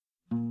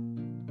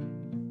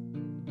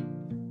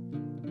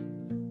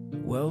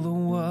Well, the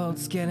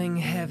world's getting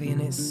heavy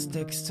and it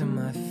sticks to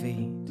my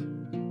feet.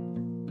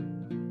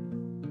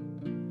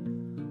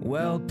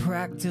 Well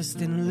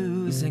practiced in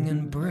losing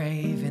and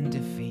brave in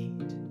defeat.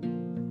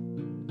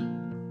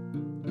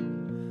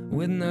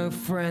 With no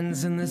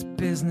friends in this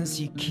business,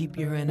 you keep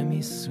your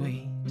enemies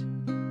sweet.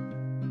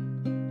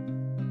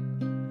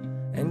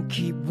 And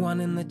keep one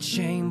in the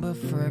chamber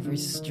for every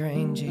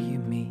stranger you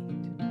meet.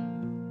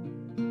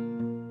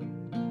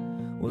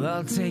 Well,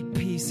 I'll take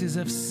pieces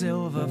of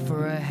silver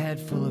for a head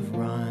full of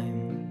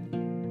rhyme.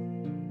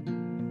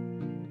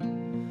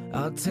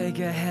 I'll take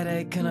a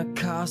headache and a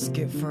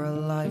casket for a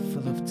life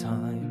full of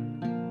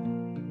time.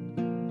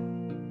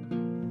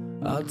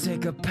 I'll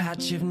take a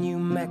patch of New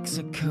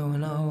Mexico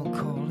and I'll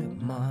call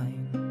it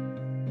mine.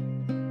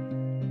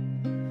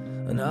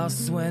 And I'll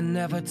swear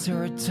never to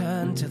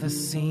return to the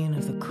scene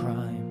of the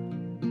crime.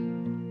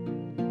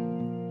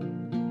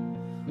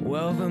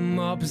 Well, the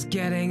mob's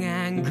getting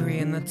angry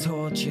and the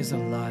torches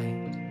are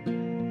light.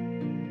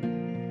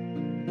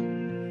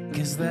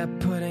 'Cause they're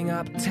putting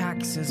up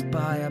taxes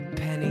by a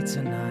penny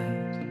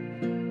tonight.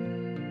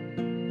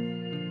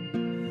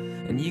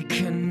 And you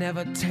can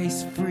never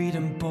taste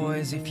freedom,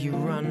 boys, if you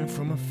run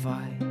from a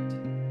fight.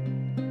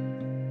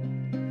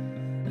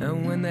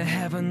 And when the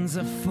heavens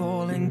are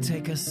falling,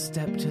 take a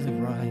step to the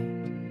right.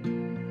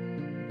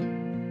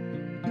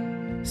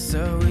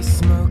 So we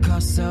smoke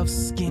ourselves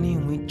skinny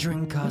and we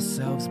drink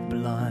ourselves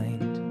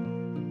blind.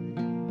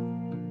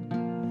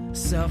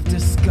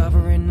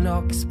 Self-discovery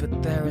knocks,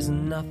 but there is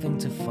nothing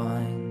to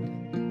find.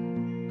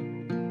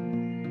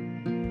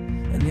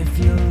 And if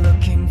you're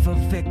looking for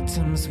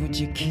victims, would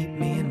you keep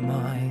me in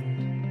mind?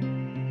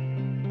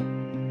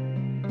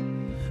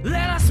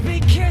 Let us be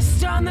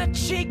kissed on the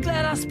cheek,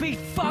 let us be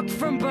fucked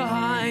from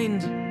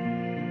behind.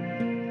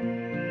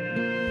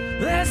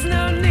 There's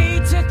no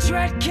need to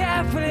tread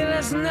carefully,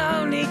 there's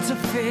no need to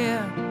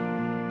fear.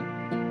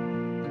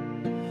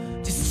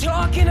 Just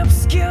talking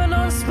obscure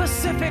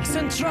non-specifics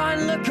and try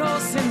and look all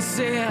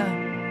sincere.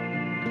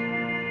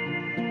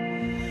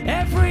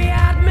 Every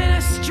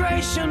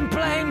administration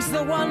blames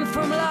the one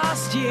from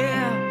last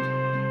year.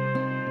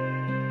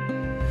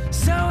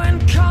 So when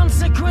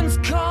consequence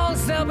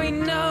calls, there'll be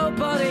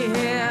nobody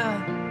here.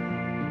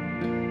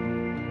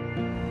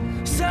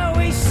 So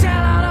we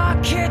sell out our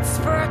kids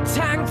for a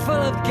tank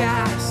full of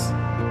gas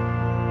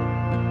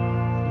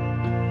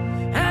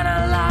and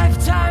a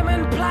lifetime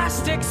in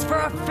plastics for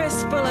a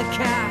fistful of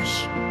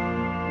cash.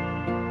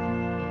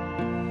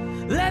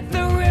 Let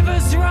the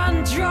rivers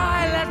run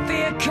dry, let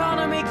the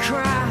economy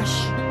crash,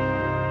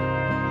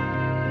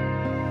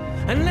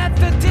 and let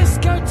the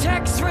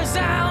discotheques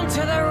resound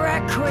to the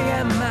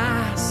requiem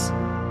mass.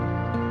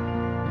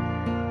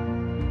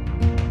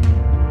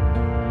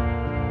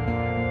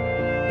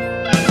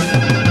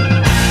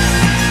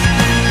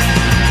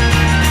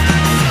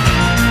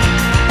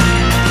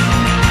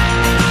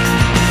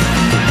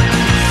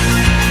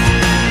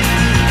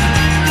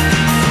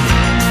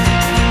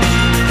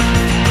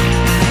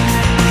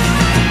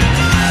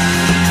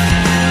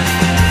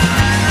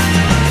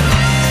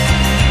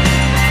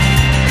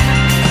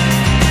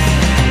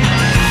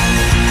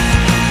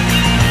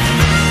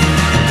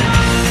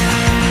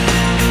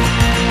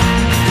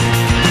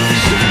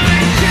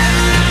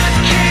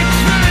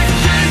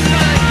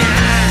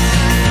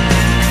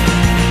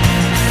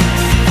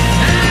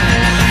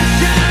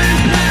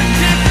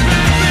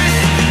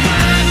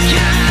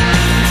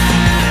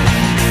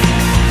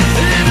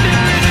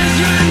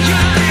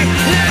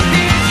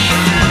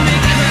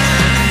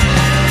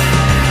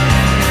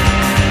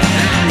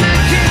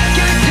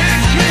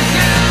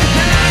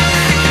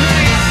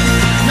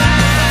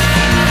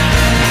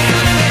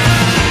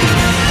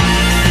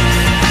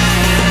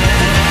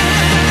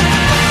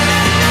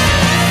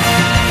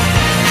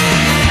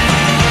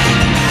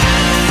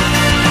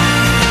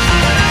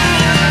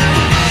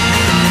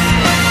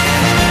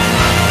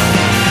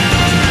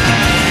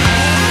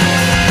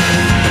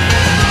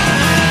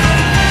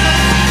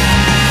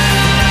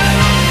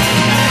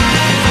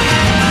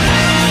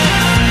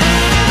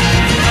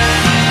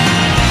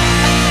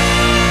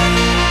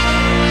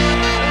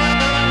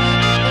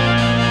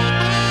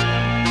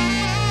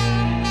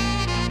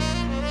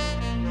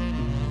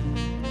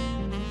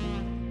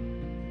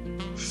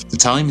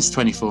 Time is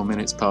 24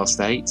 minutes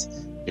past 8.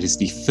 It is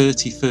the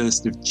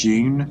 31st of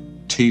June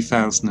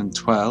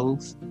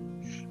 2012.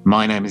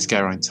 My name is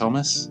Geraint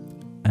Thomas.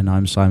 And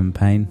I'm Simon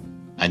Payne.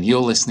 And you're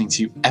listening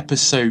to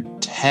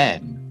episode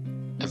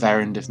 10 of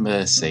Errand of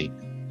Mercy.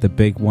 The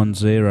big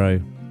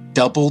 10.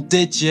 Double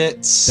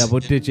digits. Double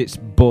digits,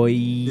 boy.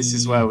 This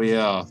is where we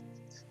are.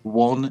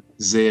 10.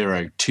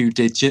 2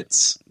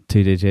 digits.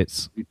 2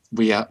 digits.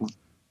 We are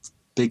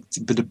big,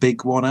 but a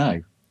big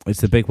 10.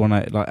 It's the big one,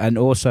 and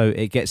also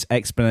it gets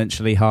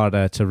exponentially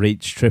harder to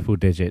reach triple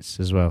digits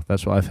as well.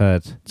 That's what I've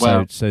heard.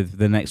 Well, so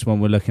the next one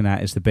we're looking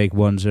at is the big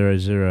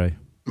 100.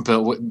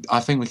 but I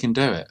think we can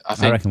do it.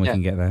 I reckon we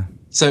can get there.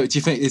 So do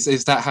you think,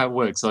 is that how it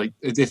works? Like,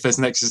 if there's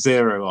an extra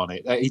zero on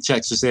it, each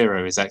extra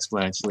zero is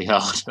exponentially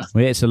harder.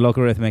 Well, it's a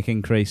logarithmic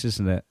increase,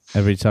 isn't it?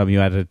 Every time you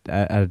add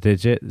a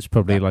digit, it's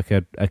probably like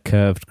a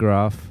curved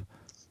graph.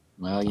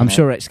 Well, I'm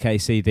sure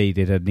XKCD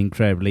did an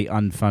incredibly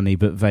unfunny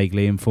but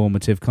vaguely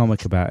informative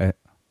comic about it.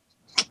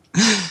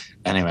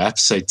 Anyway,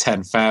 episode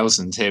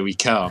 10,000, here we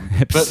come.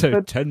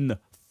 Episode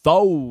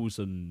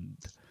 10,000.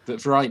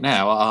 But for right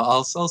now,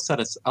 I'll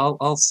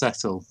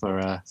settle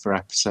for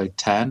episode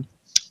 10.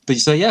 But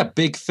so yeah,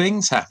 big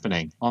things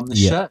happening on the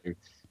show.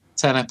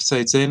 10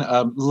 episodes in.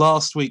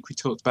 Last week we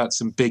talked about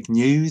some big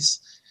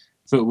news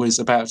that was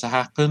about to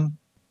happen.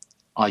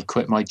 I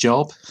quit my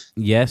job.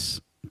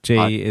 Yes,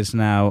 G is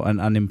now an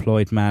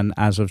unemployed man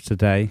as of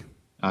today.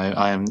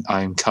 I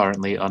am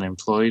currently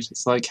unemployed.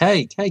 It's like,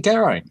 hey,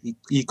 Geraint,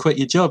 you quit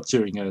your job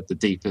during the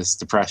deepest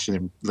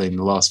depression in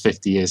the last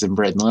 50 years in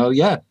Britain. Well,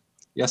 yeah,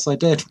 yes, I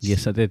did.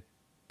 Yes, I did.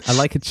 I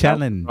like a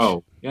challenge.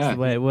 Oh, yeah, that's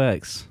the way it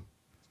works.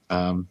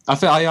 I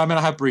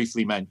have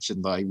briefly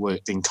mentioned that I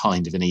worked in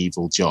kind of an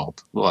evil job.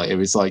 Like, it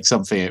was like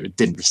something that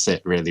didn't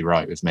sit really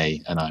right with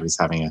me, and I was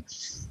having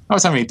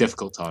a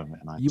difficult time.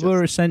 And you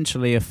were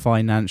essentially a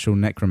financial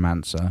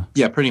necromancer.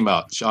 Yeah, pretty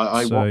much.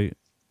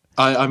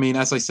 I mean,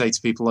 as I say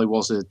to people, I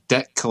was a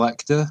debt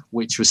collector,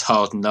 which was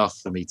hard enough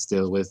for me to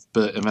deal with.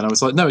 But I mean, I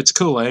was like, no, it's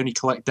cool. I only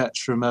collect debts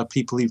from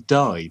people who've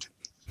died.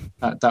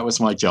 That was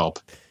my job.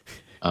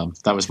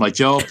 That was my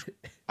job.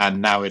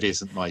 And now it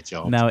isn't my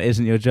job. Now it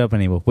isn't your job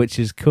anymore, which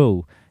is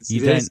cool.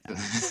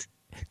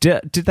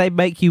 Did they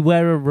make you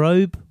wear a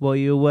robe while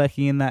you were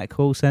working in that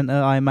call centre?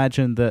 I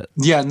imagine that...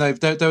 Yeah, no,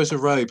 there was a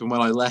robe, and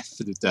when I left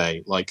for the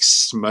day, like,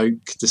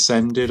 smoke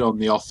descended on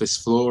the office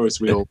floor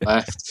as we all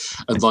left,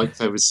 and like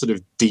there was sort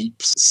of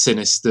deep,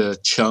 sinister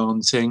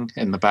chanting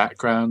in the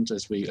background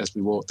as we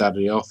walked out of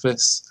the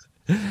office.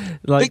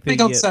 Like big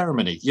on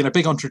ceremony,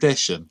 big on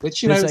tradition,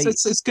 which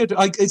it's good.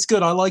 It's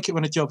good. I like it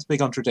when a job's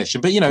big on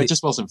tradition, but it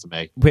just wasn't for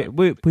me.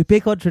 We're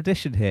big on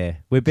tradition here.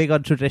 We're big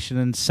on tradition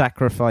and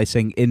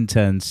sacrificing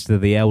interns to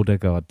the elder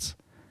gods.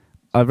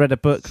 I read a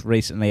book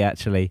recently,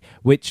 actually,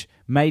 which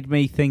made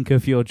me think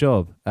of your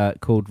job,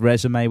 called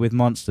Resume with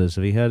Monsters.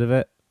 Have you heard of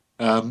it?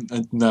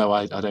 No,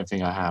 I don't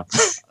think I have.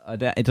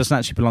 It doesn't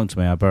actually belong to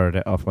me. I borrowed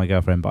it off my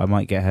girlfriend, but I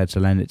might get her to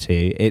lend it to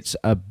you. It's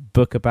a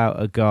book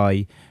about a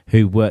guy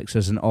who works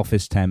as an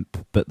office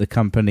temp, but the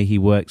company he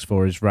works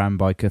for is ran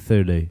by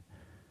Cthulhu.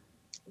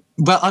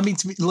 Well, I mean,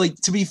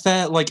 to be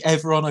fair, like,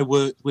 everyone I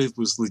worked with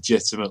was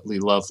legitimately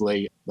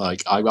lovely.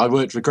 Like, I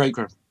worked with a great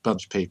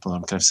bunch of people.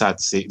 I'm kind of sad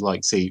to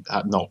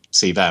not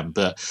see them,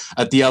 but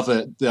at the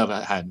other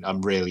hand,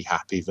 I'm really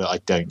happy that I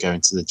don't go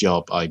into the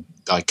job I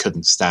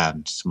couldn't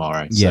stand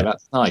tomorrow. So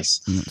that's nice.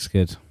 That's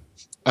good.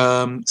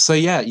 So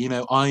yeah,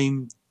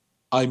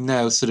 I'm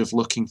now sort of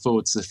looking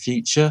forward to the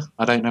future.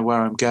 I don't know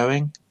where I'm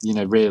going.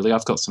 Really,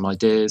 I've got some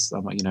ideas.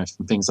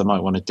 Some things I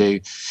might want to do,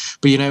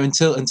 but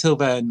until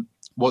then,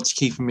 what's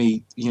keeping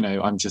me?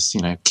 I'm just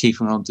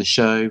keeping on the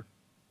show.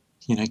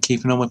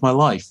 Keeping on with my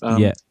life.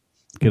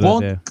 Good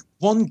idea.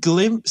 One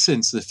glimpse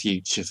into the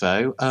future,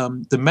 though.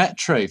 The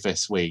Metro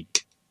this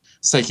week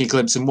is taking a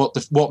glimpse in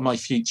what my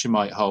future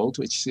might hold,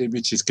 which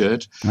is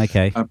good.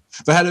 Okay.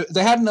 They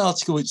had an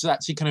article which was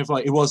actually kind of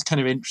like, it was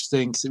kind of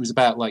interesting because it was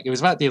about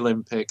the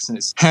Olympics, and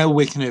it's how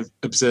we're kind of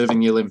observing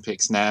the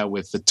Olympics now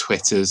with the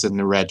Twitters and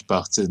the red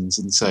buttons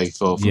and so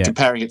forth, and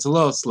comparing it to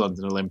last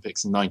London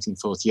Olympics in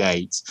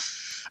 1948.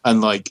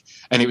 And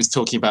it was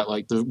talking about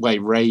like the way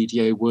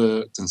radio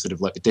worked and sort of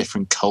like the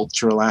different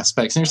cultural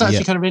aspects. And it was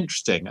actually kind of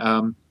interesting.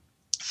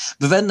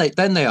 But then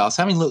they asked,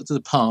 having looked at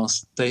the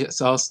past, they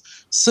asked,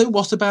 so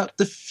what about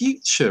the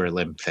future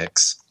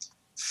Olympics?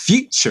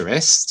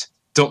 Futurist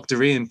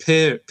Dr. Ian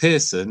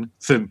Pearson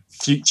from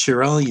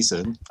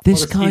Futurizing.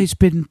 This guy's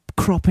been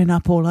cropping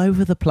up all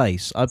over the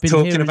place. I've been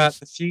talking about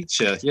the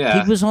future.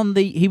 Yeah,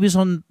 he was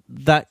on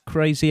that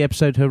crazy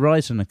episode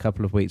Horizon a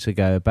couple of weeks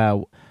ago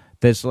about.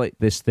 There's like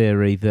this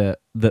theory that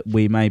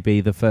we may be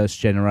the first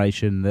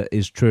generation that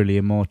is truly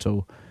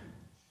immortal.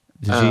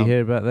 Did you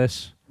hear about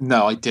this?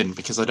 No, I didn't,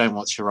 because I don't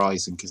watch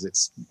Horizon because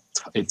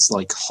it's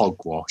like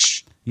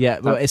hogwash. Yeah,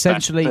 well,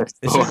 essentially,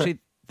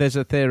 there's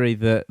a theory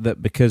that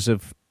because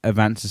of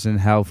advances in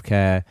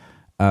healthcare,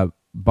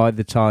 by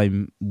the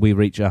time we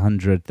reach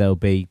 100, there'll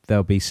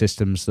be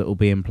systems that will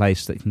be in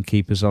place that can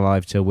keep us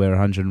alive till we're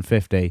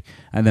 150,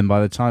 and then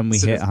by the time we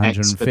hit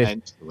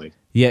 150.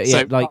 Yeah,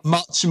 so like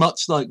much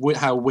like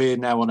how we're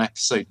now on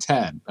episode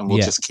 10, and we'll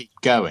just keep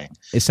going.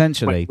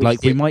 Essentially,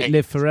 we might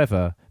live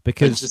forever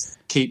because just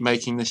keep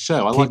making the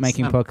show. Keep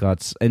making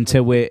podcasts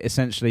until we're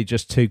essentially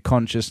just two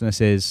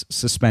consciousnesses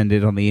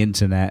suspended on the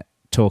internet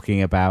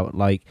talking about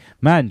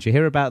man, do you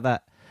hear about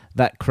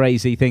that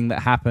crazy thing that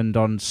happened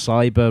on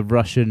cyber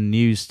Russian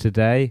news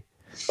today?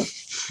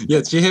 Yeah,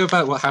 did you hear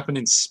about what happened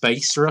in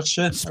space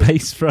Russia?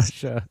 Space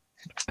Russia.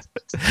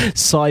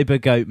 Cyber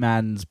Goat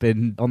Man's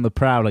been on the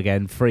prowl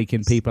again,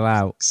 freaking people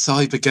out.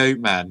 Cyber Goat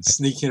Man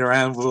sneaking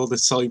around with all the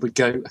cyber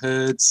goat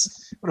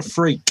herds. What a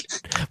freak!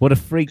 What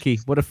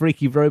a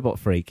freaky robot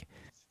freak!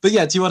 But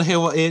yeah, do you want to hear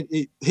what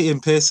Ian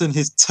Pearson,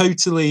 his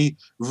totally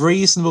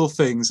reasonable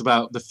things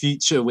about the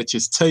future, which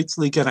is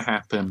totally going to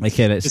happen?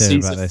 Okay, let's hear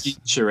about this. He's a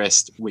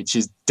futurist, which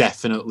is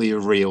definitely a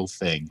real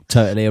thing.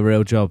 Totally a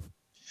real job.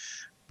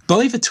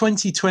 By the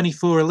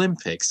 2024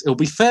 Olympics, it'll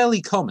be fairly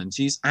common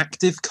to use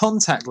active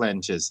contact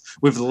lenses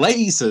with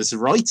lasers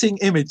writing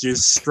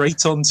images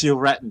straight onto your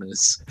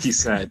retinas, he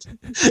said.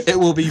 It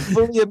will be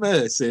fully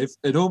immersive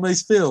and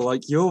almost feel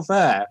like you're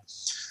there.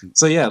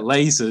 So yeah,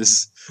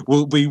 lasers.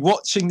 We'll be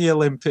watching the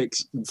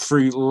Olympics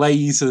through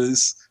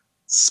lasers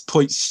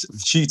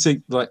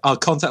shooting, like our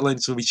contact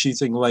lenses will be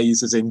shooting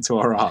lasers into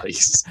our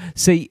eyes.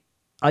 See,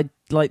 I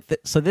like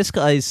so this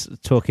guy's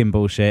talking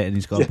bullshit and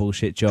he's got a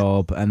bullshit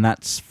job, and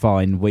that's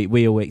fine.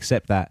 We all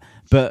accept that.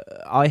 But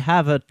I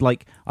have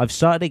I've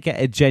started to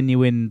get a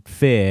genuine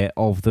fear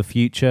of the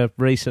future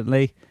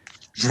recently.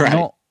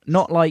 Right.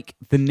 Not like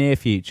the near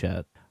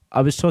future.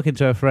 I was talking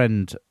to a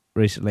friend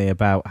recently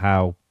about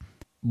how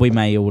we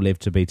may all live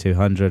to be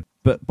 200,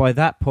 but by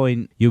that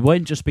point you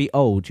won't just be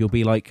old, you'll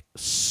be like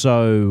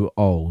so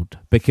old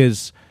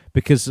because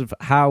of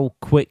how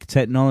quick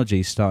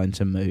technology's starting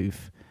to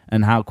move.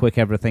 And how quick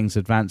everything's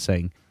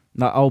advancing.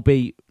 Like I'll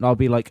be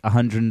like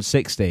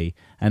 160,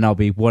 and I'll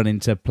be wanting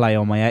to play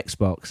on my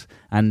Xbox,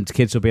 and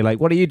kids will be like,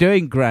 "What are you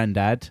doing,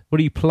 Grandad?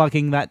 What are you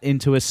plugging that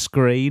into a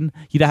screen?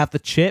 You don't have the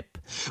chip?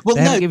 Well,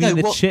 they haven't given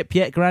you the chip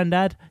yet,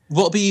 Grandad."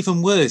 What'll be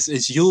even worse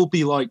is you'll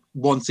be like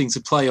wanting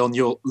to play on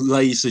your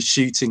laser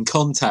shooting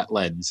contact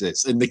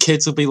lenses, and the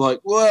kids will be like,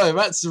 "Whoa,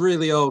 that's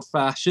really old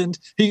fashioned.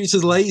 Who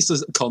uses laser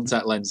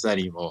contact lenses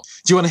anymore?"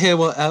 Do you want to hear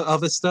what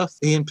other stuff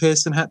Ian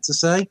Pearson had to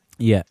say?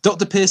 Yeah.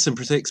 Dr. Pearson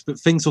predicts that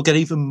things will get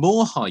even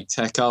more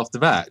high-tech after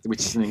that, which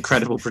is an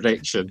incredible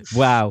prediction.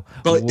 Wow.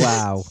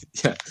 Wow.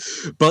 Yeah.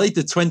 By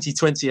the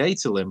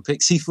 2028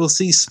 Olympics, he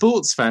foresees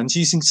sports fans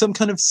using some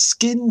kind of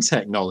skin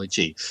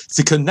technology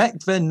to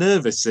connect their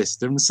nervous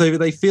system so that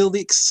they feel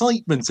the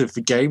excitement of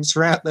the games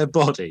throughout their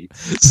body.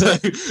 So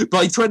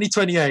by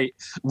 2028,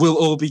 we'll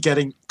all be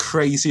getting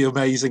crazy,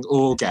 amazing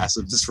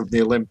orgasms from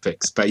the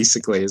Olympics,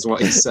 basically, is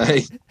what he's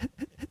saying.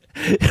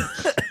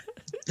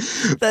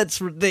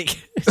 That's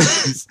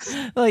ridiculous.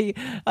 Like,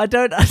 I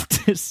don't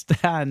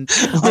understand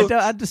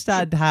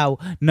how,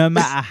 no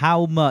matter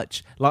how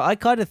much, like, I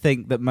kind of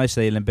think that most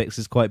of the Olympics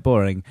is quite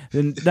boring.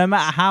 And no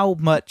matter how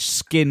much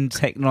skin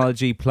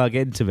technology plug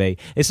into me,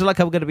 it's not like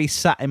I'm going to be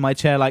sat in my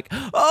chair like,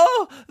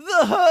 oh,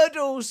 the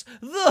hurdles.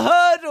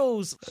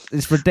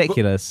 It's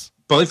ridiculous.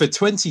 By the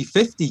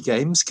 2050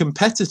 games,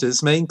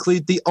 competitors may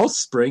include the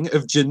offspring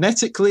of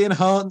genetically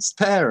enhanced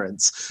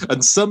parents,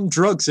 and some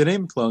drugs and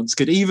implants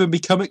could even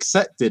become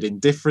accepted in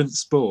different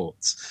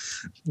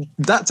sports.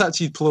 That's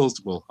actually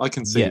plausible. I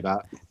can see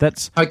that.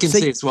 I can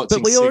see it's watching.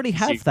 But we already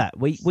have that.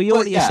 We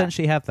already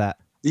essentially have that.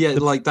 Yeah,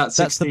 like that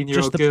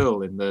 16-year-old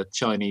girl in the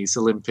Chinese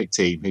Olympic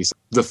team who's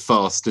the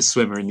fastest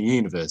swimmer in the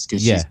universe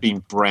because she's been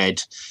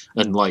bred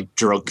and like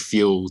drug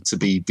fueled to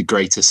be the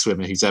greatest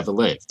swimmer who's ever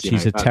lived.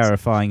 She's a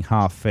terrifying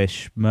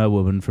half-fish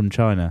merwoman from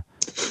China.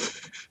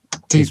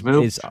 That's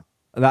what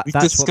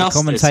the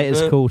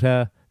commentators called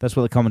her. That's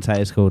what the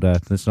commentators called her.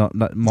 That's not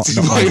my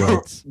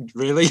words.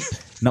 Really?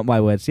 Not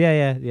my words.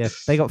 Yeah.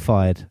 They got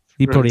fired.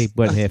 You probably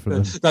won't hear from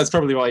them. That's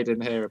probably why you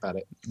didn't hear about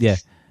it. Yeah.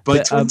 By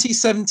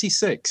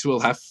 2076, we'll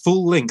have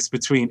full links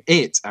between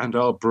it and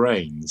our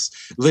brains,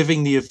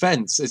 living the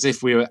events as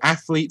if we were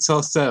athletes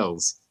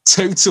ourselves.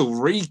 Total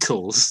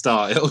Recall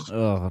style.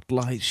 Oh,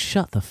 like,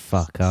 shut the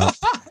fuck up.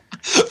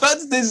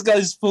 That's this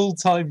guy's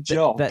full-time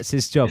job. That's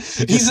his job.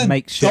 He just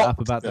makes shit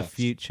up about the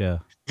future.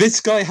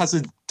 This guy has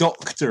a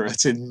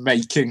doctorate in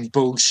making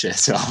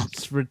bullshit up.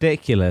 It's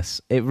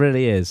ridiculous. It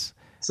really is.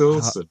 It's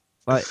awesome.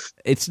 Like,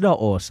 it's not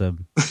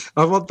awesome.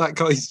 I want that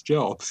guy's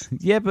job. So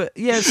do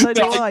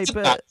I.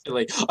 But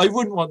actually, I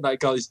wouldn't want that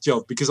guy's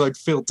job because I'd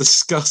feel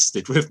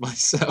disgusted with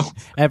myself.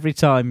 Every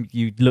time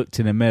you looked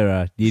in a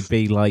mirror, you'd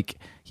be like,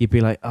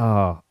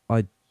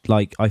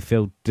 I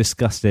feel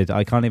disgusted.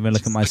 I can't even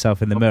look at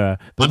myself in the mirror.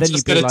 But then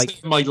you'd be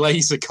like, turn my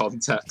laser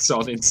contacts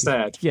on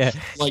instead. Yeah,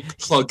 like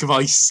plug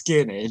my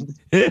skin in.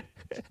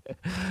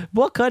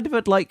 What kind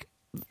of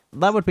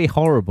that would be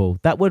horrible.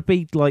 That would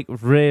be like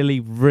really,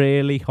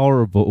 really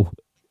horrible.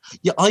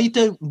 Yeah, I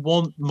don't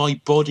want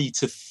my body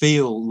to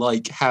feel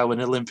like how an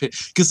Olympic,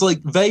 because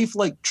like they've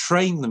like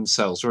trained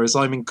themselves, whereas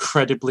I'm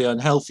incredibly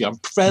unhealthy. I'm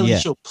fairly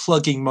sure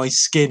plugging my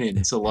skin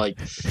into like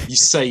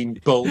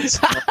Usain Bolt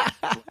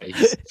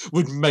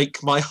would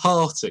make my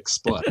heart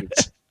explode.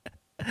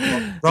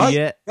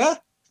 Right? Yeah.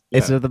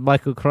 It's the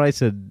Michael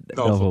Crichton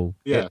novel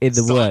in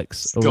the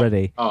works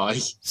already.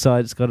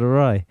 Science got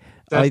awry.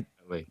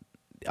 Definitely.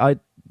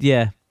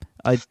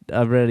 I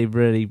really,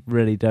 really,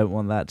 really don't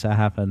want that to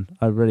happen.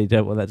 I really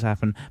don't want that to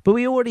happen. But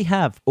we already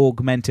have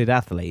augmented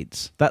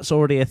athletes. That's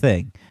already a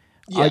thing.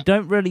 Yeah. I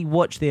don't really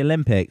watch the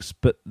Olympics,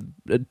 but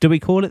do we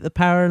call it the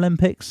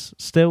Paralympics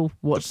still?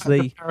 What's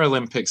the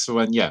Paralympics for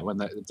when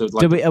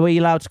are we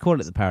allowed to call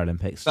it the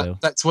Paralympics still?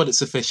 That's what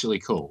it's officially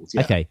called.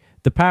 Yeah. Okay,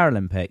 the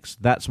Paralympics,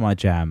 that's my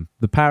jam.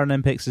 The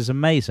Paralympics is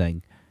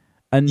amazing.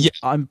 And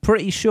I'm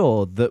pretty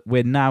sure that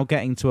we're now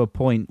getting to a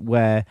point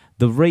where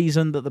the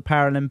reason that the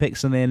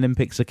Paralympics and the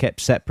Olympics are kept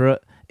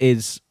separate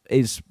is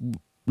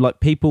like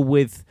people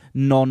with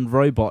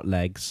non-robot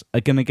legs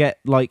are going to get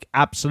like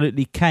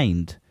absolutely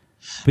caned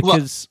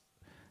because...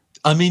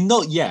 I mean,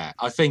 not yet.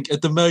 I think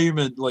at the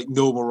moment, like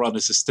normal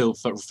runners are still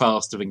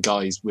faster than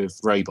guys with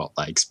robot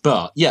legs.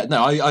 But yeah,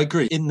 no, I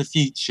agree. In the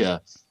future,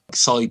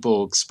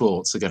 cyborg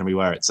sports are going to be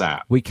where it's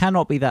at. We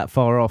cannot be that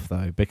far off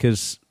though,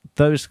 because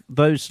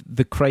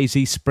the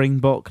crazy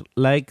Springbok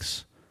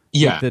legs,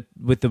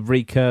 with the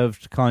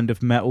recurved kind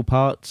of metal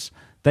parts,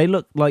 they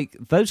look like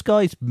those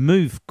guys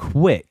move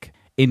quick.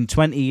 In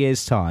 20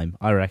 years' time,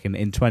 I reckon.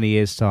 In 20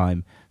 years'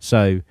 time,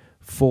 so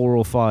 4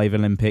 or 5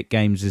 Olympic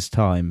Games'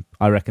 time,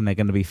 I reckon they're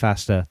going to be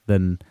faster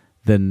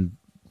than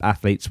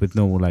athletes with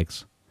normal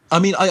legs. I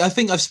mean, I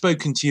think I've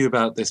spoken to you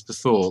about this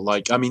before.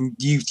 Like, I mean,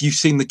 you've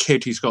seen the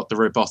kid who's got the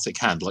robotic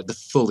hand, like the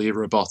fully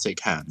robotic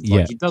hand.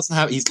 Like, he doesn't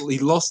have. He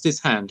lost his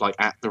hand like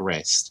at the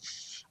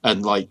wrist,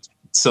 and like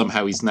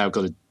somehow he's now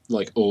got a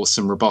like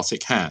awesome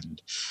robotic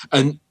hand,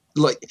 and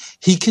like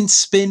he can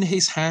spin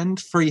his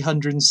hand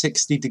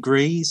 360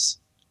 degrees.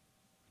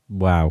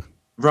 Wow!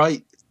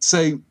 Right,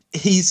 so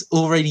he's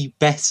already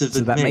better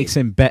than me. So that makes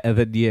him better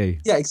than you.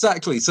 Yeah,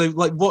 exactly. So,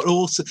 like, what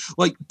also,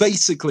 like,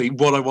 basically,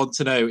 what I want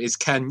to know is,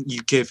 can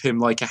you give him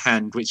like a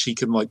hand which he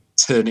can like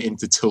turn it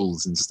into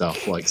tools and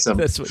stuff? Like, some.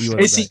 That's what you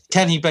want to know.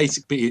 Can he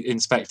basically be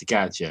Inspector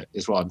Gadget?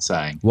 Is what I'm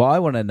saying. What I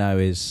want to know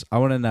is, I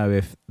want to know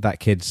if that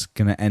kid's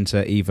going to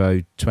enter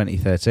Evo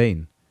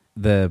 2013,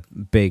 the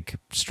big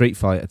Street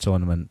Fighter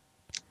tournament,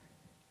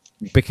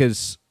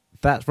 because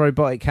that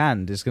robotic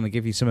hand is going to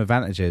give you some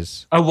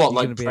advantages. Oh, what,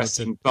 like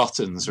pressing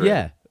buttons? Really?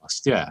 Yeah,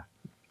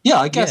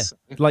 I guess.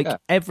 Yeah. Like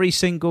every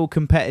single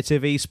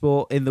competitive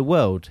esport in the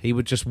world, he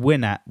would just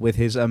win at with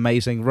his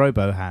amazing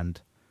robo hand.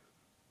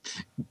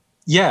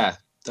 Yeah,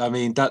 I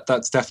mean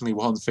that's definitely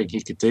one thing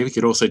he could do. He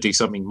could also do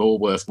something more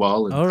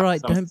worthwhile. And all right,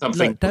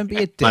 don't be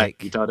a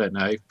dick. I don't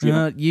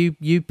know.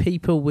 You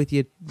people with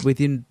your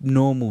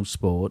normal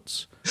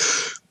sports.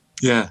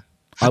 Yeah.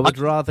 I would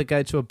rather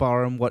go to a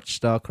bar and watch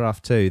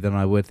StarCraft 2 than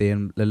I would the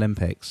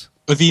Olympics.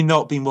 Have you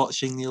not been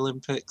watching the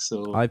Olympics?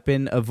 Or? I've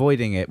been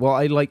avoiding it. Well,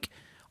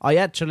 I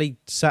actually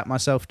sat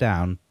myself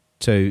down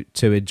to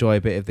enjoy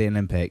a bit of the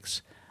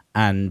Olympics,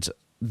 and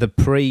the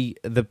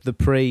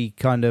pre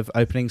kind of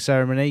opening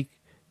ceremony.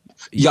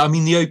 Yeah, I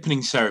mean the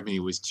opening ceremony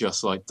was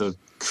just like the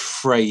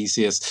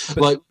craziest.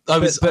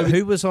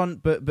 Who was on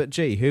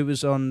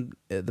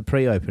the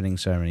pre-opening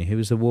ceremony? Who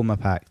was the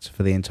warm-up act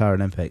for the entire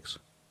Olympics?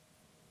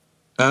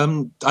 I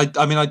mean,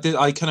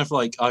 I kind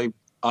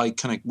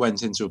of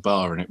went into a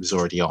bar and it was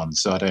already on,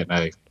 so I don't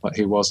know. Like,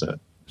 who was it?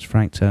 It's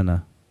Frank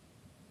Turner.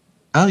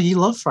 Oh, you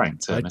love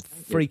Frank Turner.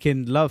 I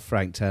freaking love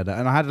Frank Turner,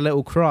 and I had a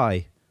little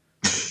cry.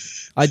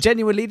 I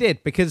genuinely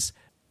did, because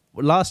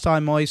last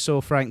time I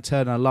saw Frank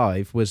Turner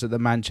live was at the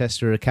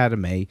Manchester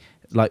Academy,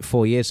 like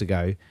 4 years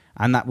ago,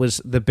 and that was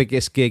the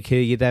biggest gig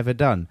he'd ever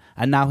done.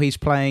 And now he's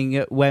playing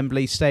at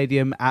Wembley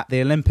Stadium at the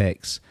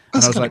Olympics.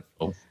 And I was like,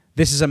 cool.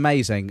 This is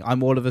amazing.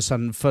 I'm all of a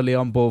sudden fully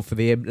on board for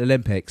the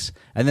Olympics.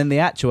 And then the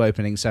actual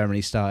opening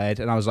ceremony started,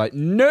 and I was like,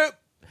 nope.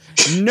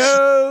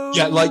 No,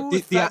 yeah, like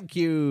thank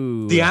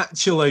you. The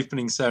actual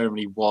opening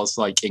ceremony was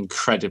like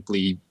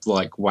incredibly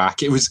like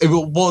whack. It was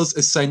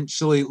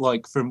essentially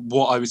like, from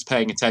what I was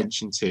paying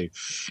attention to,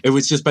 it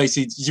was just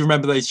basically. Do you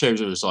remember those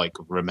shows? It was like,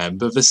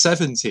 remember the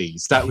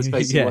 70s. That was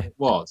basically what it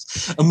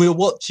was. And we were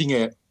watching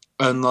it,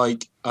 and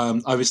like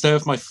I was there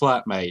with my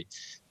flatmate.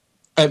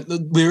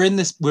 We're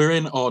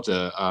in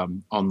Odder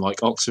on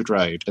like Oxford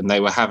Road, and they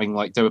were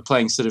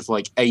playing sort of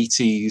like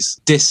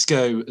 80s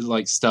disco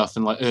like stuff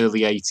and like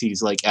early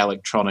 80s like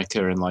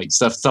electronica and like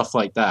stuff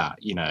like that,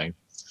 you know.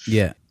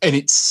 Yeah. And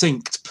it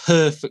synced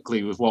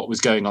perfectly with what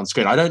was going on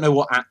screen. I don't know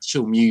what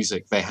actual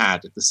music they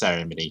had at the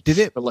ceremony. Did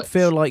it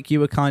feel like you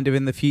were kind of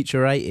in the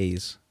future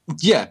 80s?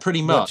 Yeah,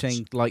 pretty much.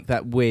 Watching like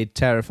that weird,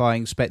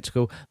 terrifying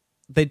spectacle.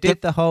 They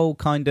did the whole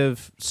kind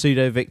of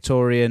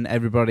pseudo-Victorian,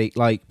 everybody,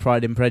 like,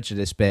 Pride and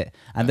Prejudice bit.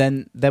 And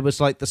then there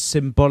was, like, the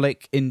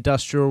symbolic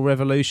Industrial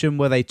Revolution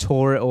where they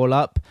tore it all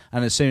up.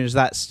 And as soon as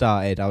that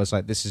started, I was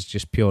like, this is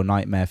just pure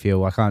nightmare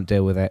fuel. I can't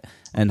deal with it.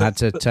 And had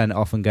to turn it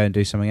off and go and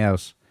do something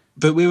else.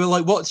 But we were,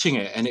 like, watching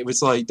it, and it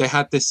was, like, they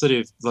had this sort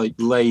of, like,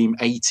 lame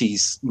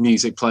 80s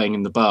music playing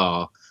in the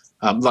bar.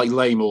 Like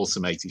lame,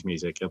 awesome 80s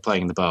music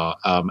playing in the bar.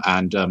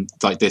 And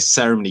like, this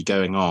ceremony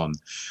going on.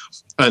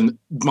 And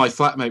my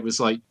flatmate was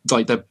like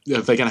they're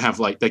gonna have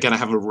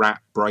a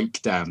rap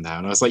breakdown now,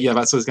 and I was like, yeah,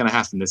 that's what's gonna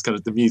happen. This kind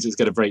of the music's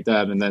gonna break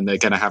down, and then they're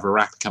gonna have a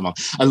rap come on.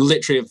 And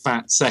literally at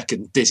that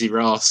second, Dizzy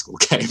Rascal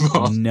came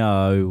on.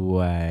 No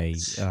way!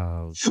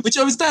 Oh. Which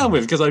I was down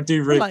with, because I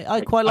do really.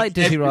 I quite like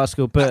Dizzy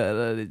Rascal, but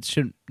it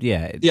shouldn't.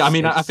 Yeah. Yeah, I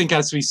mean, I think,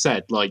 as we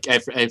said, like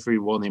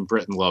everyone in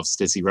Britain loves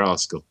Dizzy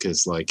Rascal,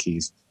 because like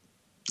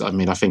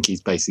I think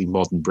he's basically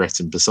modern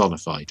Britain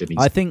personified. And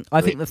I think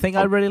the thing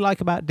I really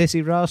like about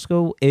Dizzy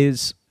Rascal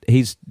is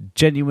he's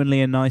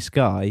genuinely a nice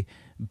guy,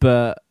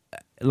 but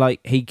like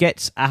he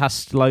gets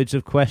asked loads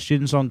of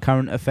questions on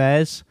current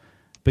affairs,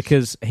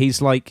 because he's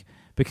like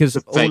because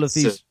all of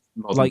these,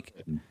 like,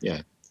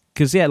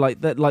 because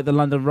like the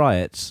London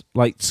riots,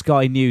 like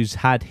Sky News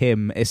had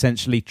him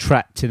essentially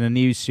trapped in a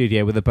news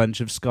studio with a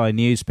bunch of Sky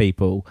News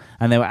people,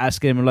 and they were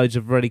asking him loads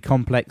of really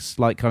complex,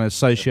 like, kind of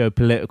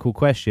socio-political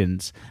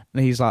questions,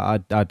 and he's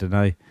like, I don't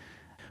know.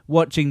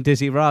 Watching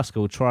Dizzy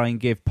Rascal try and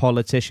give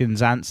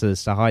politicians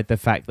answers to hide the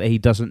fact that he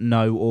doesn't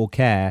know or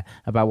care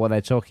about what they're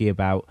talking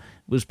about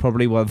was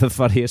probably one of the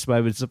funniest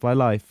moments of my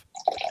life.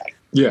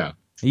 Yeah.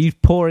 Are you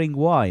pouring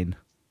wine?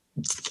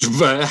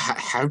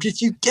 How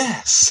did you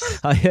guess?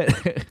 I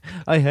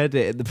heard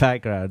it in the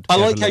background. I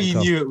like how you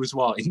knew it was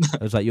wine.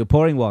 I was like, you're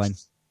pouring wine.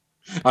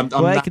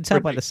 I can tell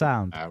by the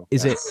sound. Now.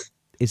 Is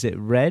it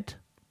red?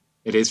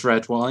 It is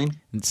red wine.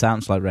 It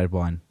sounds like red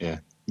wine. Yeah,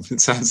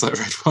 it sounds like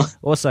red wine.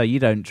 Also, you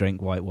don't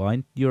drink white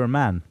wine. You're a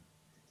man.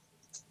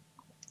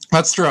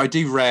 That's true. I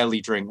do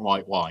rarely drink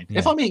white wine. Yeah.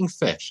 If I'm eating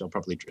fish, I'll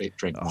probably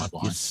drink white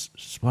wine.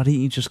 Why don't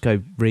you just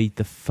go read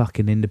the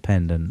fucking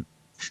Independent?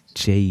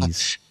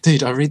 Jeez,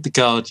 dude, I read The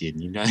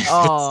Guardian. You know.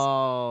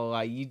 Oh,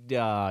 you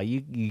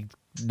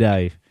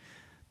no,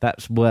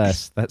 that's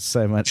worse. That's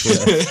so much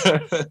worse.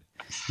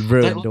 You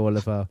ruined all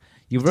of our.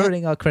 You're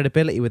ruining our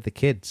credibility with the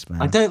kids,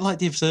 man. I don't like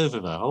The Observer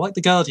though. I like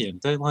The Guardian.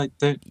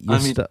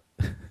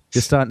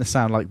 You're starting to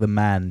sound like the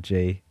man,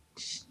 G.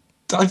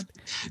 I've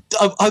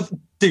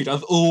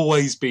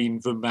always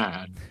been the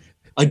man.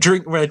 I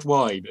drink red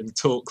wine and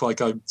talk like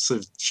I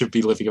sort of should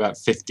be living about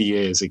 50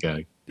 years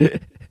ago.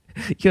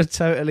 You're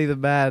totally the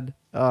man.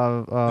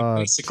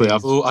 Basically,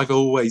 I've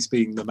always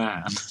been the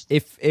man.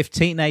 If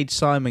teenage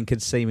Simon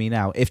could see me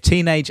now, if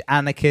teenage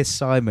anarchist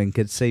Simon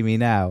could see me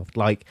now,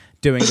 like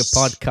doing a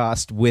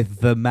podcast with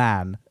the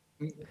man,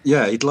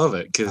 yeah, he'd love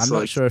it. Cause, I'm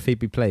not sure if he'd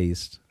be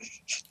pleased.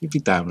 He'd be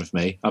down with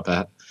me, I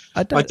bet.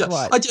 I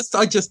just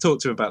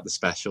talked to him about the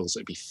specials.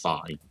 It'd be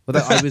fine.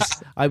 Well,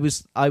 I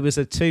was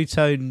a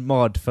two-tone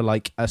mod for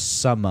like a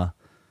summer.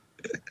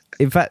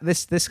 In fact,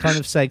 this kind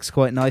of segs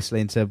quite nicely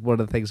into one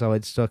of the things I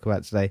wanted to talk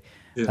about today.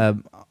 Yeah.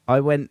 I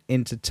went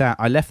into town.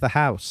 I left the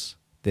house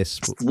this.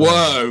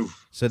 Whoa!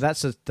 So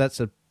that's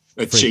a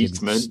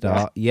achievement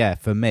start. Yeah,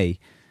 for me,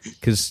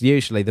 because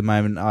usually the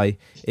moment I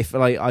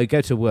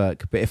go to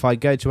work, but if I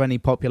go to any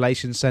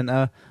population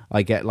centre,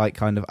 I get like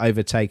kind of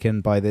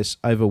overtaken by this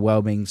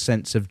overwhelming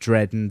sense of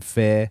dread and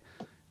fear,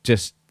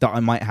 just that I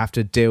might have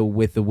to deal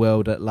with the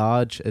world at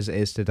large as it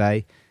is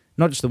today.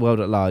 Not just the world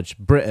at large,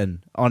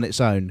 Britain on its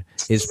own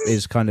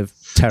is kind of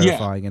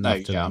terrifying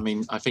enough to me. I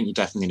mean, I think you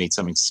definitely need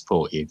something to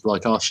support you,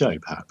 like our show,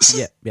 perhaps.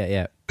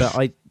 Yeah. But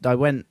I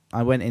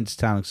went into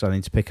town because I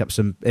need to pick up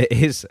some.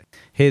 Here's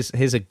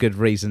a good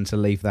reason to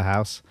leave the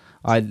house.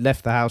 I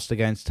left the house to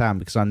go into town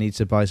because I need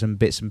to buy some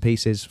bits and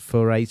pieces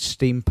for a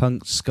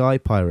steampunk Sky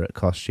Pirate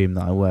costume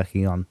that I'm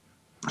working on.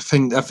 I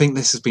think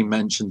this has been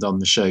mentioned on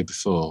the show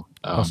before.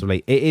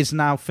 Possibly, it is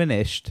now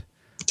finished.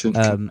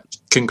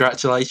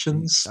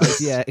 Congratulations!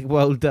 Yeah,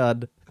 well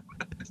done.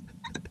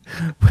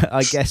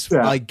 I guess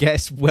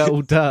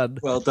well done.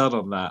 Well done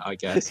on that, I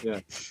guess.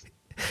 Yeah.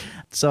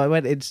 So I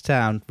went into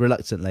town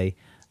reluctantly,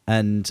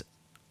 and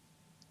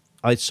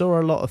I saw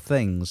a lot of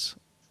things.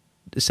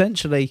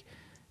 Essentially,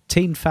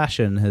 teen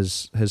fashion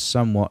has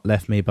somewhat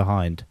left me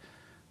behind.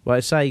 Well,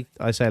 I say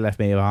left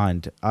me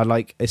behind. I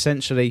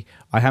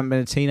haven't been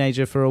a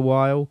teenager for a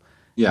while,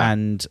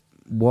 and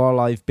while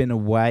I've been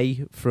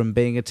away from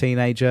being a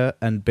teenager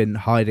and been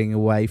hiding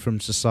away from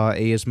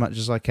society as much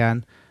as I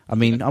can. I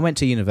mean, I went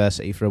to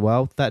university for a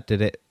while. That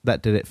did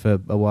it for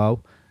a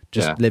while.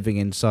 Just living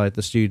inside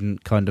the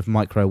student kind of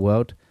micro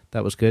world.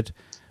 That was good.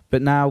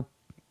 But now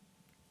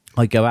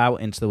I go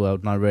out into the world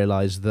and I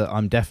realise that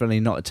I'm definitely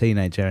not a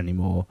teenager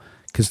anymore,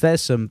 because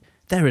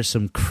there is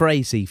some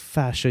crazy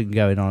fashion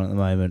going on at the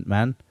moment,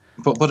 man.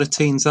 But what are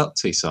teens up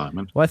to,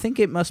 Simon? Well, I think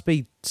it must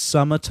be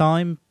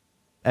summertime.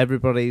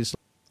 Everybody's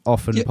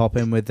often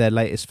popping with their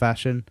latest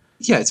fashion.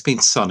 Yeah, it's been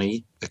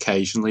sunny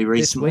occasionally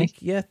recently.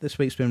 This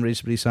week's been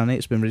reasonably sunny.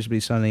 It's been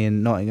reasonably sunny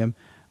in Nottingham.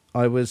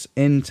 I was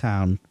in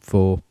town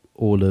for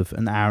all of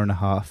an hour and a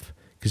half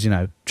because,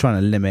 trying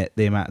to limit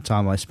the amount of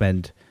time I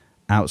spend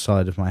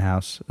outside of my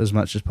house as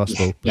much as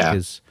possible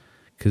because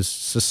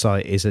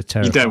society is a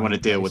terrifying You don't want to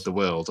deal with the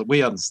world.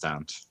 We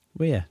understand.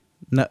 Well, yeah.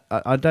 No,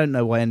 I don't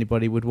know why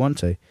anybody would want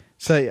to.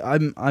 So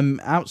I'm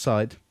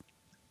outside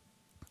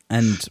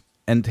and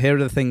here are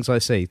the things I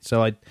see.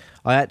 So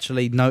I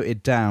actually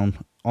noted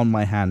down on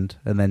my hand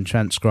and then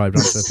transcribed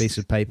onto a piece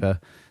of paper.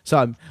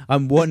 So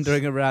I'm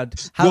wandering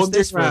around. How's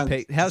this for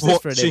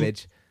an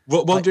image?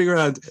 Wandering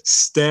around,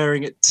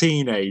 staring at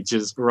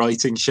teenagers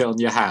writing shit on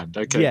your hand.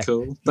 Okay,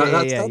 cool.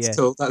 That's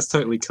cool. That's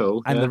totally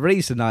cool. And the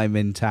reason I'm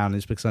in town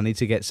is because I need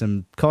to get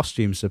some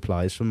costume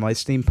supplies for my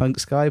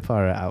steampunk Sky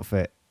Pirate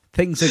outfit.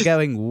 Things are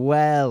going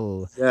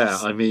well. Yeah,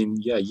 I mean,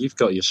 you've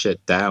got your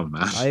shit down,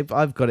 man.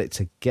 I've got it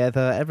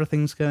together.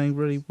 Everything's going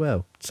really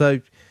well.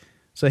 So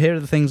here are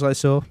the things I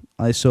saw.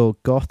 I saw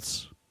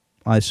goths.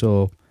 I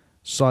saw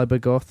cyber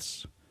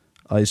goths.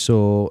 I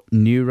saw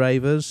new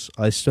ravers.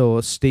 I saw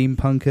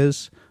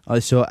steampunkers. I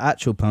saw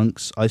actual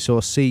punks. I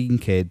saw scene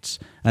kids.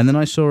 And then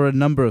I saw a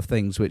number of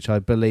things which I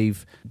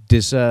believe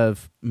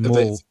deserve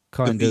more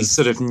kind of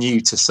sort of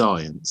new to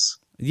science.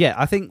 Yeah,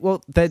 I think.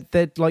 Well,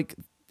 they're like.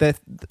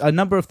 A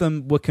number of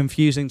them were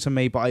confusing to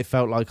me, but I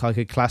felt like I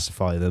could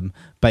classify them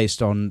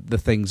based on the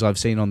things I've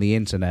seen on the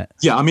internet.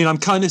 Yeah, I mean, I'm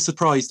kind of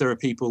surprised there are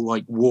people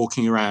like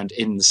walking around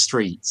in the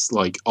streets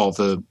like of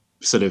a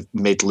sort of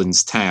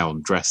Midlands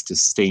town dressed as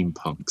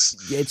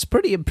steampunks. It's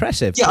pretty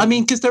impressive. Yeah, I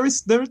mean, because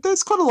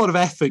there's quite a lot of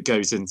effort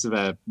goes into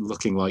their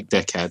looking like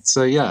dickheads.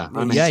 So yeah,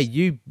 I mean, yeah,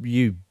 you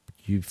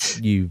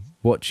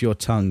watch your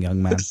tongue,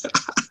 young man.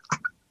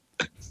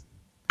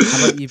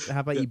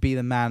 How about you be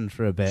the man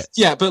for a bit?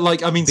 Yeah, but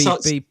like, I mean,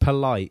 be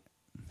polite.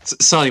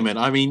 Simon,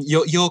 I mean,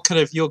 you're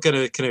creating your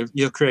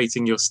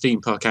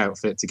steampunk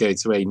outfit to go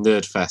to a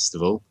nerd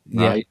festival,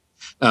 right?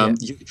 Yeah.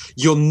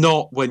 You're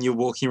not when you're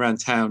walking around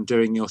town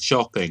doing your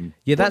shopping.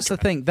 Yeah, that's the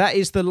thing. That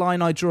is the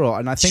line I draw,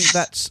 and I think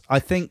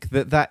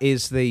that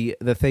is the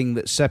thing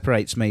that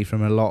separates me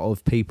from a lot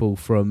of people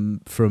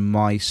from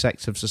my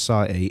sect of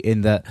society.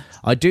 In that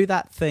I do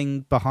that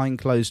thing behind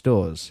closed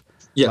doors.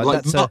 Yeah,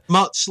 like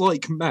much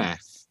like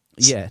meth.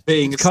 Yeah,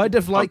 being kind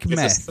of like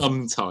meth.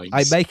 Sometimes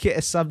I make it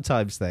a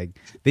sometimes thing.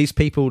 These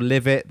people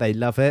live it; they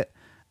love it.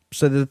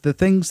 So the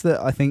things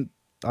that I think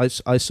I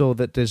saw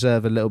that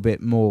deserve a little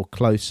bit more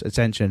close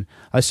attention.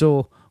 I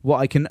saw what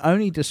I can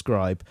only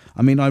describe.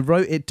 I mean, I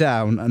wrote it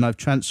down and I've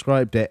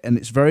transcribed it, and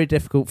it's very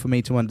difficult for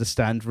me to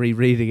understand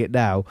rereading it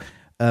now.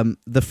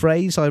 The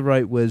phrase I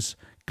wrote was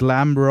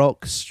 "glam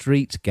rock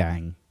street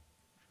gang."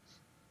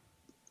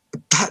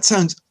 That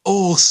sounds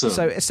awesome.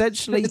 So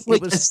essentially,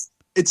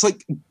 it's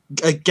like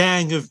a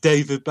gang of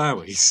David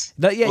Bowies.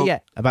 No, yeah.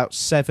 About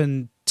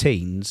 7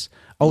 teens,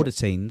 older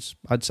teens,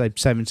 I'd say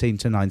 17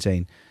 to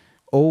 19,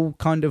 all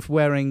kind of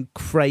wearing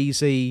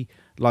crazy,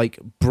 like,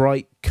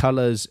 bright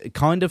colours,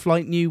 kind of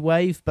like New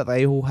Wave, but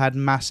they all had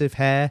massive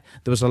hair.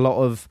 There was a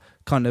lot of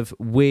kind of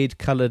weird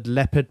coloured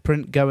leopard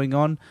print going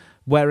on,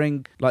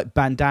 wearing, like,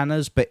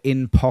 bandanas, but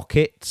in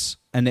pockets,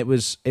 and it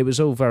was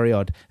all very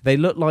odd. They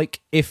looked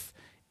like if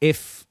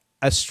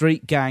a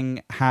street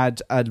gang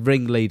had a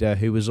ringleader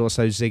who was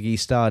also Ziggy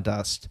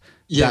Stardust,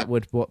 that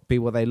would be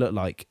what they looked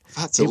like.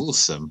 That's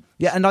awesome.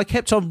 Yeah, and I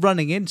kept on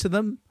running into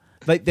them.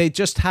 They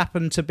just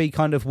happened to be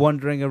kind of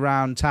wandering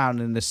around town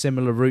in a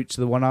similar route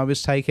to the one I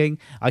was taking.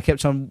 I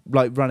kept on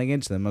like running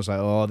into them. I was like,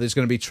 oh, there's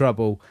going to be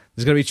trouble.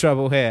 There's going to be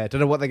trouble here. I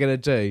don't know what they're going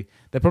to do.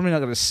 They're probably not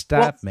going to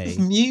stab me.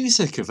 What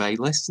music are they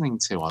listening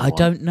to? I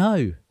don't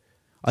know.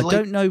 I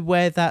don't know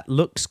where that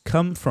looks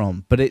come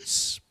from, but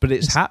it's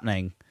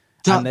happening.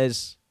 And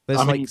there's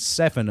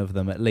 7 of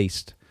them at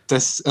least.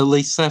 There's at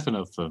least 7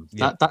 of them.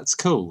 Yeah. That's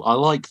cool. I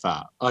like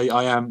that.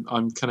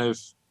 I'm kind of...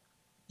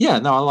 Yeah,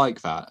 no, I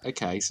like that.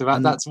 Okay, so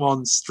that's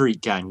one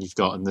street gang you've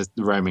got in the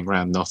roaming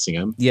around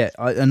Nottingham. Yeah,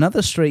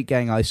 another street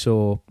gang I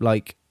saw,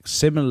 like,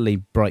 similarly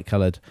bright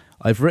coloured.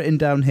 I've written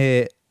down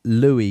here,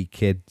 Louis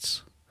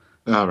kids.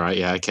 All right,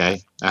 yeah,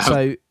 okay.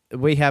 So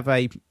we have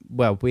a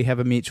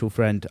mutual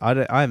friend.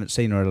 I haven't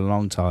seen her in a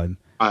long time.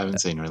 I haven't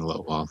seen her in a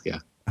little while, yeah.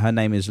 Her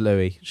name is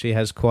Louis. She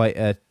has quite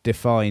a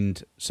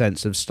defined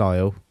sense of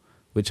style,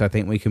 which I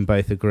think we can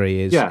both agree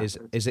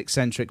is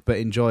eccentric but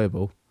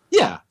enjoyable.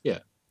 Yeah.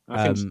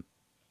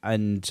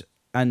 And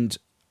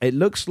it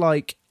looks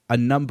like a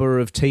number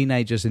of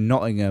teenagers in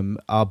Nottingham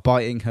are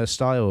biting her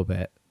style a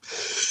bit.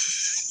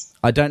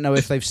 I don't know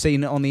if they've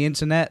seen it on the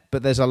internet,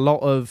 but there's a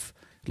lot of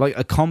like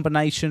a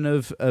combination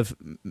of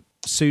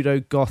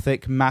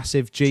pseudo-gothic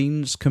massive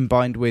jeans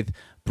combined with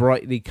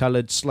brightly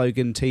coloured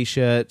slogan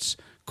T-shirts,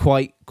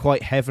 quite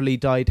heavily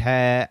dyed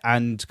hair,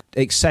 and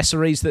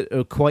accessories that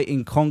are quite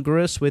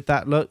incongruous with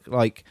that look,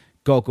 like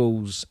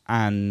goggles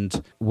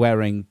and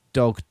wearing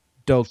dog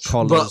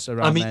collars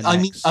around their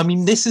necks. I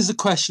mean, this is a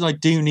question I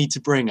do need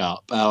to bring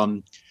up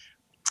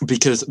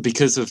because of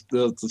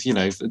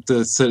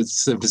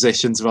the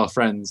positions of our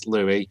friends,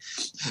 Louis.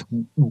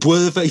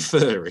 Were they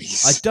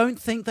furries? I don't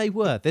think they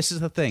were. This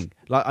is the thing.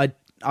 Like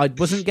I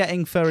wasn't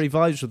getting furry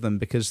vibes with them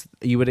because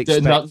you would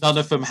expect... None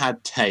of them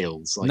had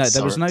tails. Like no,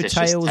 there was no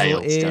tails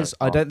or ears.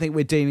 I don't think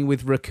we're dealing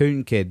with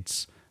raccoon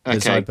kids,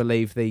 as I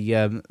believe the...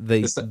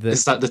 Is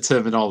that the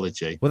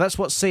terminology? Well, that's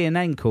what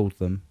CNN called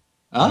them.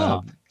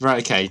 Right,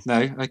 okay.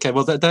 No, okay.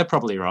 Well, they're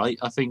probably right.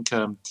 I think...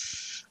 I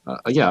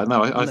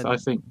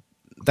think...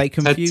 They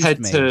confused Ted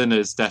me.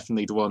 Turner's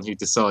definitely the one who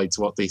decides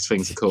what these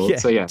things are called. Yeah,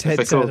 so yeah,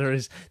 Ted Turner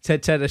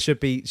should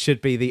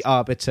be the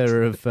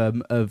arbiter of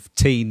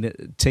teen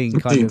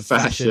kind of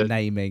fashion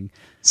naming.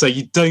 So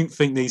you don't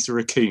think these are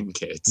raccoon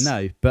kids?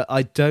 No, but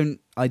I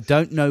don't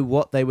know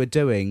what they were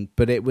doing.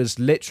 But it was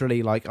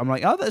literally like I'm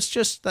like, oh, that's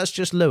just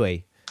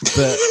Louis.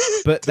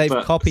 But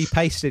they've copy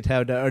pasted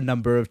her a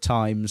number of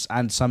times,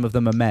 and some of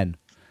them are men.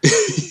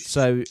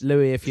 So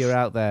Louis, if you're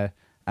out there.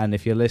 And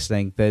if you're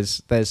listening,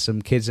 there's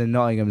some kids in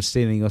Nottingham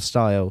stealing your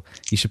style.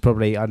 You should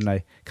probably, I don't know,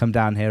 come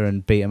down here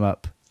and beat them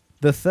up.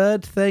 The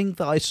third thing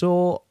that I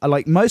saw, I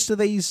like most of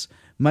these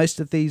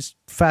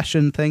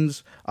fashion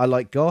things. I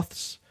like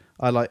goths.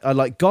 I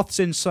like goths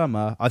in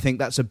summer. I think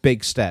that's a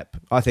big step.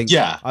 I think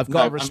I've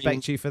got to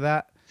respect you for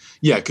that.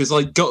 Yeah, because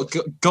like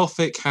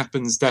Gothic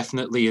happens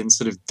definitely in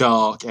sort of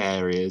dark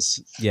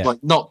areas. Yeah,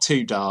 like not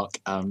too dark.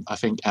 I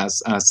think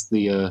as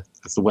the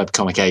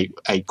webcomic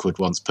Akewood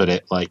once put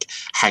it, like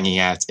hanging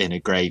out in a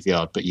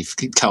graveyard, but you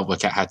can't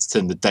work out how to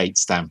turn the date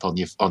stamp on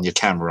your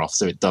camera off,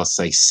 so it does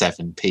say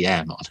 7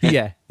 p.m. on it.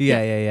 Yeah.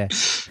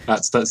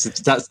 That's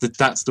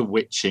the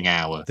witching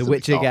hour. The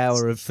witching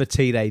hour for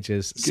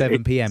teenagers,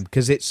 7 p.m.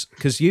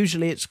 Because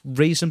usually it's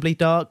reasonably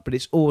dark, but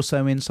it's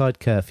also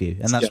inside curfew,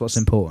 and that's what's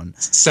important.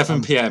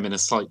 7 p.m. in a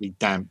slightly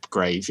damp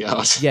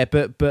graveyard. Yeah,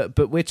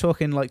 but we're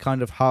talking like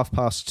kind of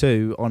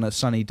 2:30 on a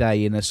sunny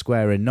day in a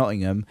square in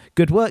Nottingham.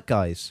 Good work,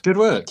 guys. Good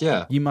work.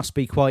 Yeah. You must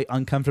be quite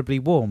uncomfortably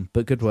warm,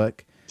 but good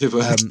work. Good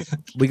work.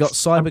 We got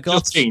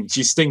cybergoths.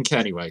 You stink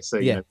anyway, so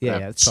yeah,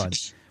 it's fine.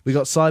 We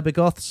got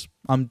cybergoths.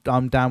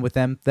 I'm down with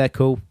them. They're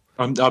cool.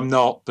 I'm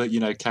not, but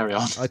carry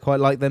on. I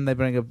quite like them. They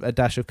bring a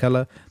dash of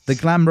colour. The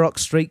glam rock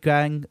street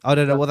gang. I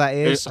don't know what that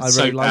is. I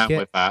really like it.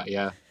 With that,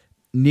 yeah.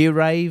 New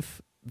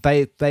rave.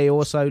 They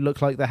also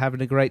look like they're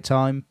having a great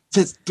time.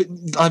 But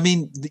I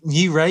mean,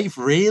 New Rave,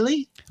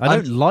 really? I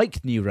don't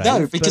like New Rave.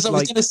 No, because I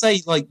was going to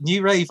say, like,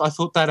 New Rave, I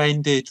thought that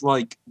ended,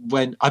 like,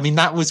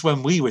 that was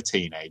when we were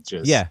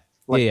teenagers. Yeah.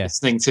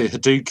 Listening to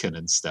Hadouken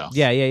and stuff.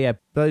 Yeah.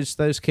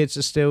 Those kids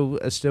are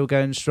still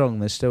going strong.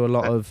 There's still a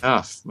lot of...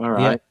 Enough. All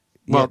right.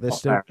 Yeah,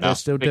 they're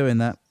still doing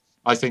that.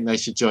 I think they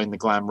should join the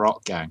glam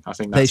rock gang. I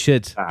think they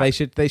should.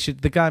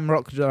 The glam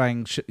rock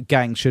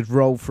gang should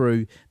roll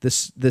through the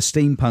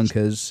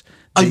steampunkers,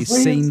 the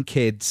scene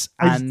kids,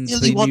 and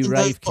the new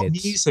rave kids.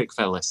 What music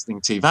they're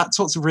listening to. That's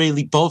what's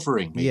really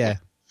bothering me. Yeah,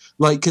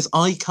 like because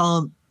I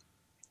can't.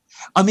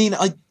 I mean,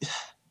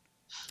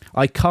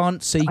 I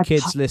can't see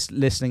kids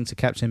listening to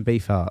Captain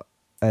Beefheart.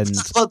 And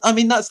well, I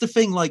mean, that's the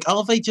thing. Like,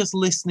 are they just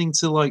listening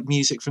to like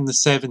music from the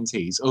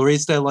 70s, or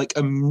is there like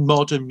a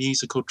modern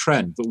musical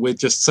trend that we're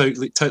just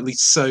totally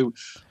so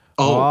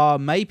old? Oh,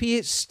 maybe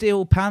it's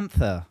Steel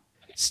Panther.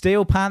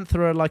 Steel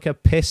Panther are like a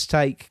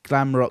piss-take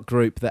glam rock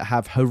group that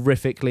have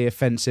horrifically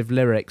offensive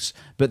lyrics,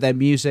 but their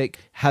music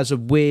has a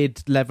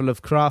weird level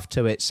of craft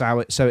to it, so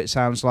it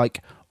sounds like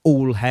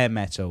all hair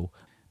metal.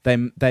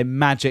 They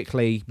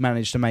magically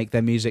managed to make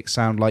their music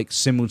sound like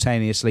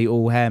simultaneously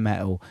all hair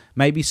metal.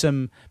 Maybe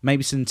some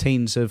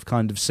teens have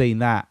kind of seen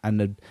that,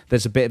 and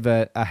there's a bit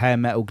of a hair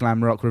metal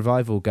glam rock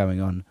revival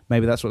going on.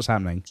 Maybe that's what's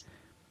happening.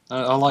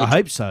 I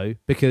hope so,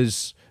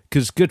 because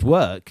good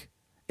work,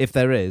 if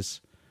there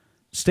is.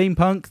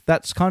 Steampunk,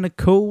 that's kind of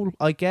cool,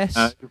 I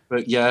guess.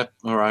 But yeah,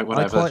 all right,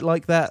 whatever. I quite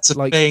like that. It's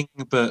a thing,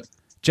 but...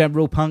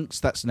 General punks,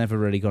 that's never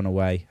really gone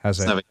away, has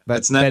it?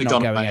 It's never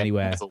gone going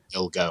anywhere.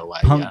 It'll go away.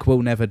 Punk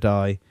will never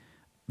die.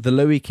 The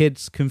Louis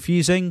kids,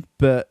 confusing,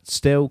 but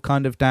still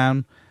kind of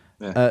down.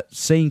 Yeah.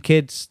 Scene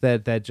kids, they're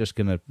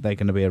gonna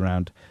be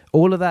around.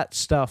 All of that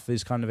stuff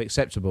is kind of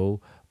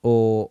acceptable,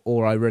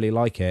 or I really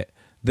like it.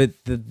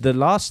 The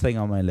last thing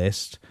on my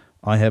list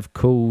I have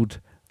called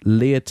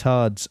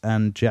leotards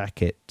and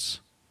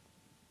jackets.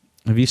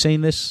 Have you seen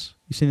this?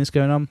 You seen this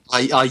going on?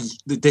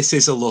 This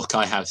is a look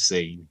I have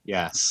seen.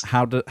 Yes.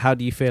 How do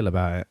you feel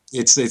about it?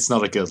 It's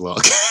not a good look.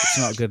 It's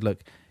not a good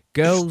look.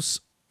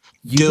 Girls,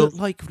 look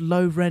like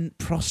low rent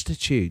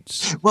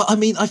prostitutes. Well, I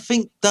mean, I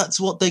think that's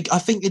what I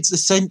think it's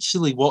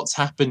essentially what's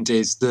happened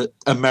is that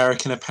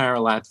American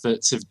Apparel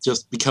adverts have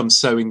just become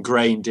so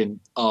ingrained in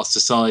our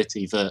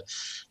society that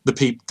the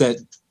people that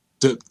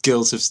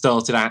girls have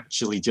started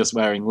actually just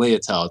wearing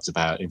leotards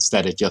about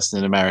instead of just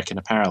an American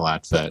Apparel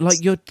advert. But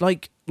like you're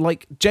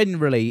like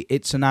generally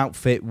it's an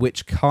outfit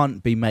which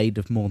can't be made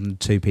of more than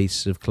two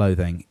pieces of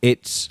clothing.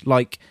 It's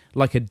like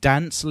a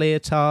dance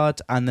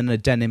leotard and then a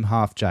denim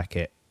half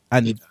jacket.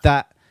 And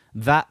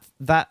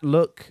that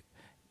look,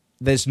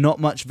 there's not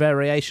much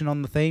variation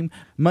on the theme.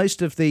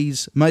 Most of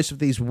these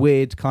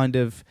weird kind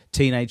of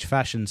teenage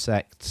fashion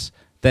sects,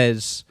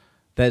 there's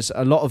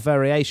a lot of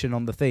variation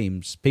on the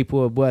themes.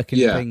 People are working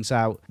things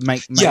out,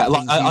 make things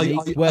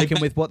unique, working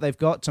with what they've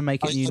got to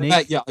make it unique.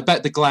 I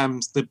bet the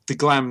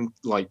glam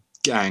like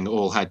gang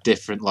all had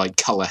different like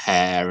color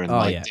hair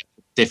and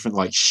different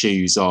like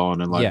shoes on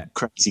and like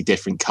crazy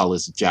different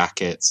colors of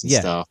jackets and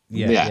stuff.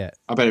 I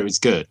bet it was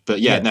good.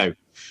 But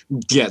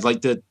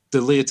like the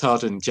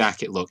leotard and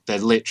jacket look, they're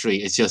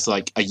literally, it's just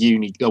like a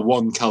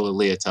one color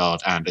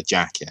leotard and a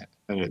jacket,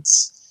 and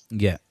it's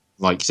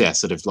like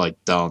sort of like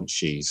dance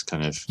shoes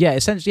kind of. Yeah,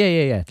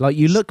 essentially, yeah. Like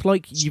you look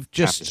like you've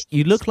just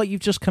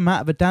come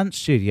out of a dance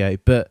studio,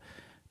 but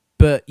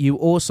you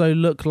also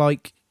look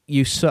like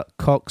you suck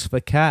cocks for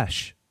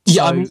cash.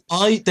 Yeah,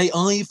 they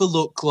either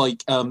look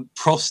like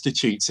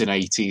prostitutes in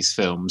 80s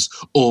films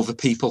or the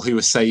people who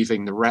were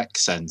saving the rec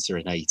centre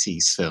in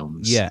 80s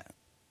films. Yeah.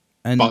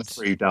 But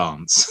through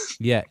dance.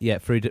 Yeah,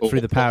 through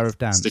the power of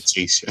dance.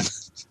 Prostitution.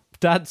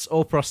 Dance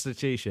or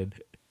prostitution.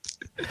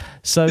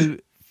 So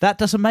that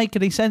doesn't make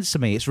any sense to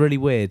me. It's really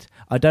weird.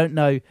 I don't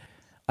know.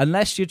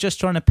 Unless you're just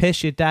trying to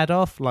piss your dad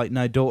off, like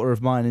no daughter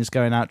of mine is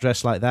going out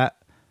dressed like that.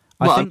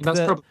 I think that's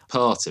probably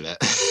part of it.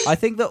 I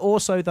think that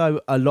also,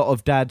 though, a lot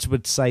of dads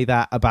would say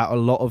that about a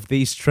lot of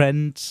these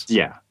trends.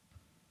 Yeah.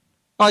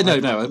 I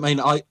don't know. I mean,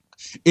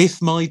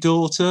 if my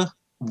daughter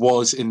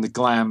was in the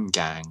glam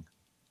gang,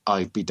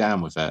 I'd be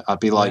down with it. I'd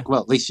be like,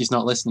 well, at least she's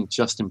not listening to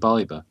Justin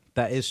Bieber.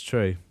 That is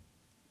true.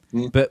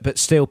 Yeah. But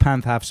Steel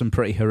Panther have some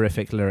pretty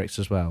horrific lyrics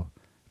as well.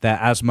 They're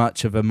as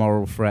much of a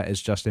moral threat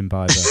as Justin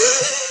Bieber.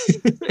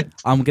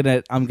 I'm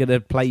gonna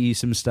play you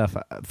some stuff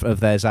of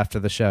theirs after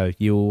the show.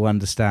 You will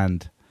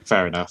understand.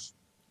 Fair enough.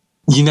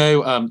 You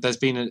know, there's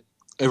been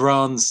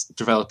Iran's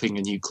developing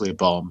a nuclear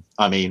bomb.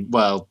 I mean,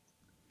 well,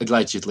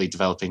 allegedly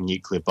developing a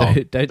nuclear bomb.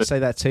 Don't say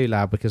that too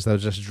loud because they'll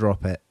just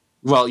drop it.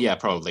 Well, yeah,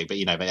 probably, but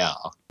they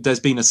are. There's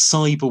been a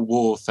cyber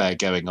warfare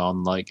going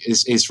on. Like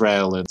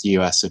Israel and the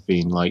US have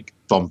been like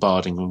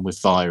bombarding them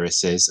with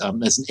viruses.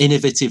 There's an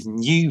innovative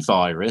new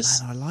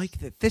virus. Man, I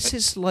like that. This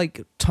is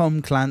like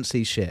Tom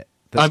Clancy shit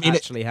that's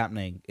actually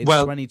happening. It's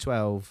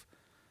 2012,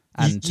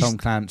 and Tom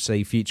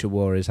Clancy Future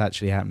War is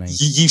actually happening.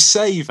 You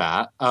say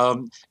that.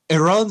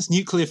 Iran's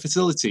nuclear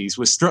facilities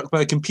were struck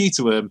by a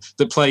computer worm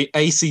that played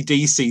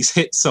AC/DC's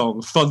hit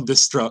song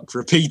Thunderstruck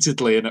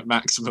repeatedly and at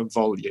maximum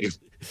volume.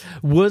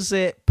 Was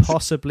it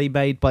possibly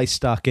made by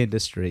Stark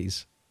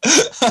Industries?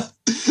 That's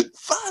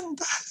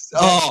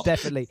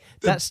definitely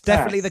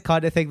the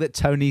kind of thing that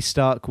Tony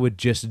Stark would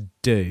just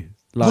do.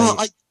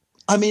 Well,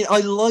 I mean,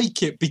 I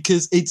like it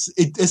because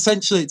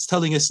essentially it's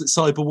telling us that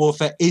cyber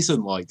warfare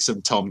isn't like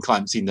some Tom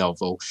Clancy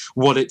novel.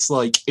 What it's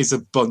like is a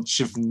bunch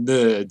of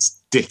nerds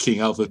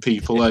dicking other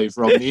people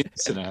over on the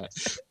internet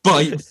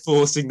by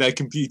forcing their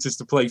computers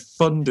to play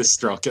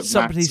Thunderstruck at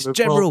maximum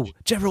volume.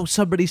 General,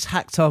 somebody's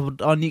hacked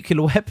our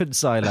nuclear weapon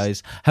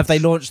silos. Have they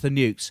launched the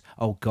nukes?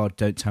 Oh God,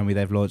 don't tell me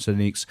they've launched the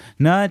nukes.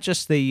 No,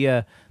 just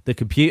the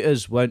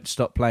computers won't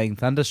stop playing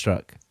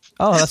Thunderstruck.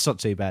 Oh, that's not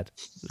too bad.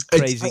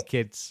 Crazy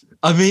kids.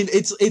 I mean,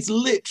 it's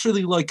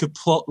literally like a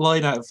plot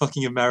line out of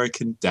fucking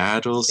American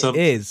Dad or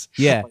something. It is,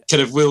 yeah.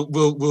 Kind of,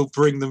 we'll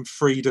bring them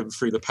freedom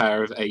through the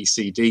power of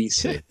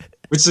AC/DC.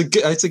 Which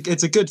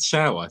it's a good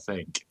show, I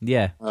think.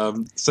 Yeah.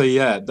 So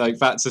yeah, like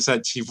that's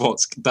essentially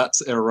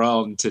that's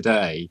Iran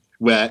today,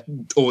 where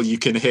all you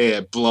can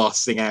hear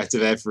blasting out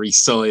of every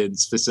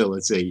science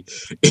facility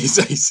is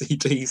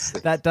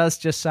AC/DC. That does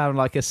just sound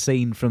like a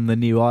scene from the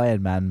new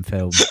Iron Man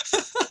film.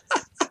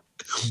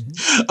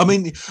 I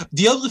mean,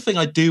 the other thing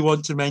I do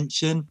want to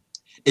mention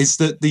is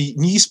that the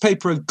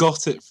newspaper I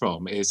got it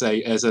from is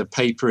a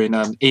paper in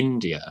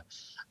India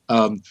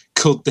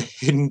called the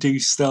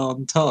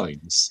Hindustan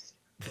Times.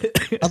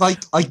 And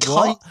I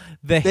can't.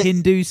 The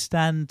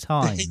Hindustan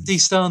Times. The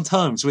Hindustan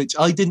Times, which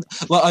I didn't.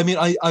 Well, I mean,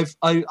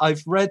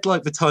 I've read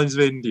like the Times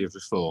of India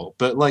before,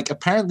 but like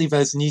apparently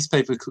there's a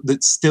newspaper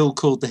that's still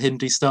called the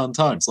Hindustan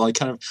Times. Like,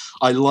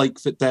 I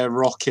like that they're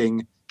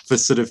rocking the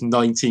sort of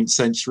 19th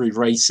century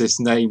racist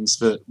names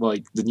that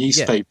like the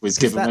newspaper was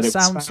given. That when it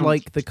sounds was founded.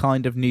 like the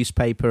kind of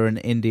newspaper in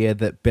India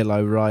that Bill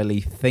O'Reilly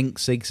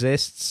thinks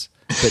exists,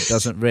 but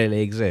doesn't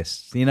really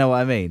exist. You know what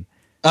I mean?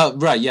 Oh,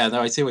 right, yeah,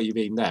 no, I see what you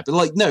mean there. But,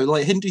 like, no,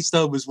 like,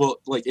 Hindustan was what,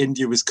 like,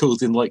 India was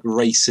called in, like,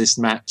 racist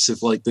maps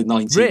of, like, the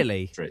 1900s.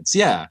 Really?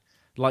 Yeah.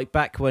 Like,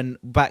 back when,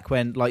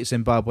 like,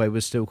 Zimbabwe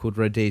was still called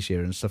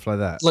Rhodesia and stuff like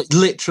that? Like,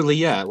 literally,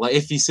 yeah. Like,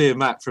 if you see a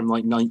map from,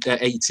 like,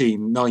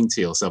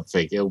 1890 or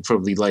something, it'll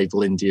probably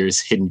label India as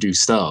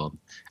Hindustan.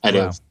 And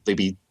it'll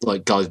be,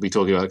 like, guys will be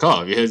talking about, like,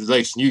 oh, you heard the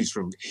latest news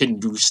from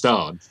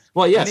Hindustan.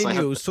 Well, yes, any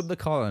news from the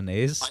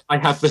colonies. I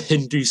have the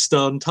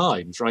Hindustan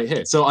Times right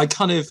here. So I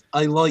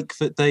like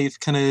that they've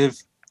kind of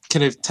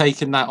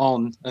taken that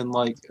on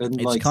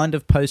it's kind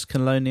of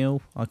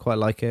post-colonial. I quite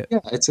like it. Yeah,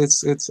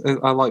 it's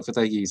I like that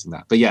they're using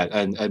that. But yeah,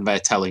 and they're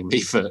telling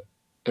me that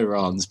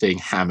Iran's being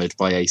hammered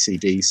by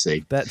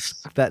AC/DC.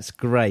 That's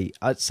great.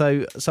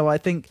 So I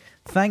think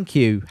thank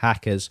you,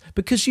 hackers,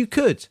 because you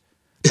could.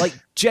 Like,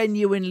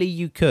 genuinely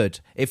you could.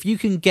 If you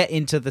can get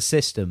into the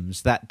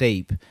systems that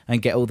deep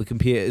and get all the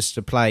computers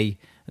to play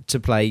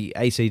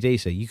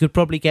AC/DC, you could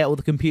probably get all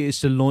the computers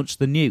to launch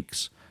the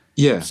nukes.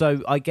 Yeah.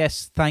 So I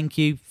guess thank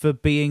you for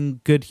being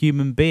good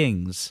human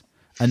beings,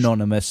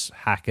 anonymous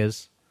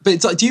hackers. But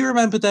it's like, do you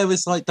remember there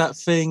was like that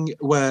thing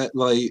where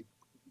like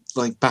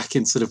back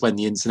in sort of when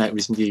the internet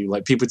was new,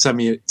 like people would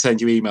send you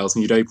emails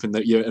and you'd open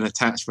an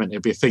attachment,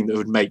 it'd be a thing that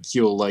would make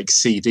your like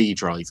CD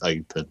drive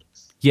open.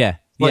 Yeah.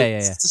 Like, yeah.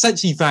 It's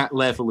essentially that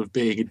level of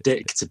being a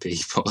dick to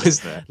people,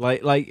 isn't it?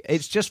 Like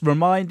it's just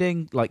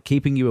reminding, like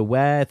keeping you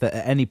aware that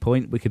at any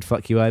point we could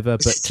fuck you over.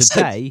 But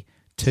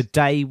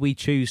today we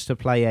choose to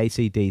play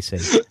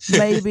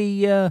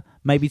AC/DC.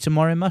 Maybe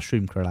tomorrow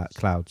Mushroom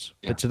Clouds.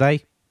 Yeah. But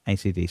today,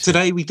 AC/DC.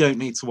 Today we don't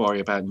need to worry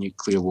about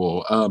nuclear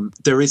war.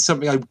 There is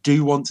something I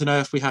do want to know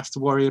if we have to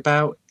worry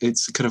about.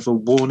 It's kind of a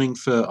warning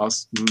for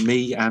us,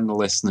 me and the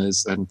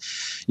listeners, and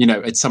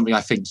it's something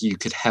I think you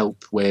could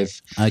help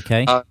with.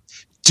 Okay.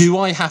 Do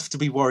I have to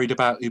be worried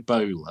about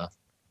Ebola?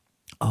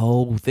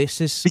 Oh, this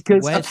is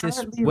because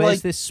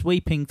where's this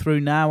sweeping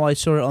through now? I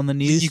saw it on the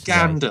news.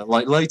 Uganda, today.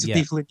 Like loads of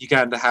people in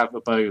Uganda have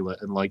Ebola,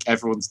 and like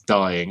everyone's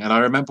dying. And I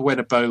remember when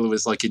Ebola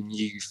was like a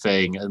new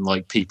thing, and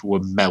like people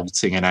were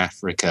melting in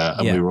Africa,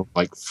 and we were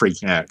like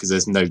freaking out because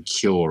there's no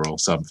cure or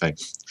something.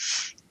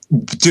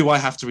 Do I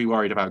have to be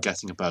worried about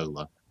getting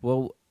Ebola?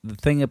 Well, the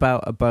thing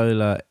about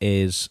Ebola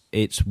is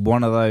it's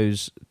one of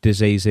those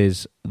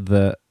diseases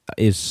that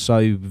is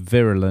so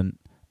virulent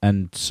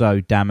and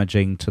so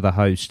damaging to the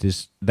host.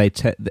 Is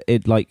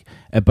like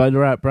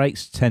Ebola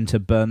outbreaks tend to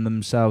burn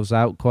themselves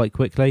out quite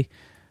quickly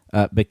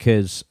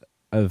because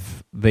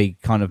of the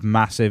kind of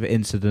massive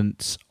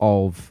incidents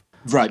of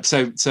right.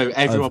 So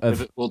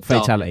everyone will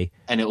fatality, die,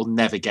 and it will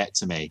never get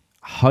to me.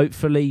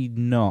 Hopefully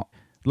not.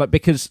 Like,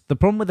 because the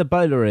problem with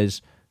Ebola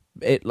is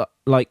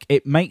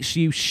it makes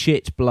you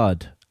shit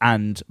blood,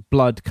 and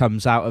blood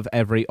comes out of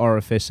every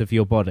orifice of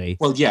your body.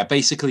 Well, yeah,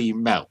 basically you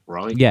melt,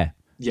 right? Yeah,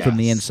 yes. From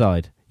the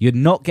inside. You're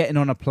not getting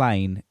on a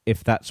plane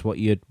if that's what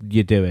you're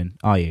doing,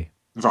 are you?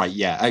 Right.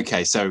 Yeah.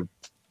 Okay. So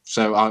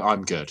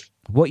I'm good.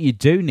 What you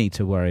do need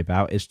to worry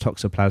about is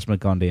Toxoplasma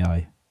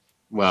gondii.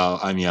 Well,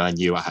 I mean, I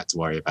knew I had to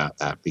worry about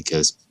that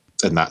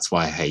and that's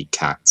why I hate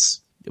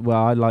cats.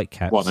 Well, I like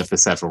cats. One of the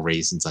several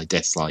reasons I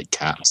dislike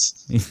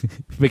cats.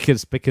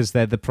 because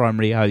they're the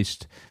primary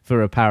host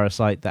for a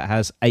parasite that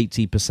has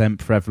 80%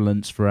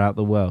 prevalence throughout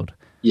the world.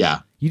 Yeah.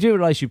 You do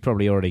realise you've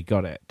probably already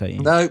got it, don't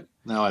you?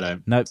 No, I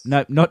don't. Nope,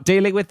 not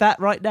dealing with that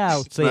right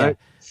now. So yeah,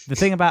 the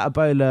thing about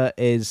Ebola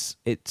is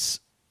it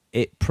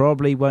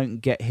probably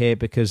won't get here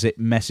because it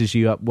messes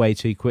you up way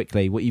too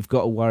quickly. What you've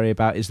got to worry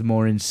about is the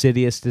more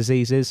insidious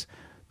diseases,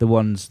 the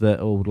ones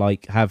that will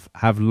like have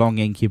long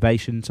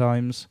incubation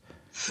times.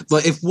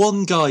 Like, if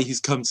one guy who's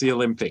come to the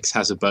Olympics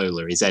has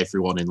Ebola, is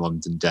everyone in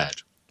London dead?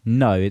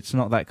 No, it's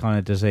not that kind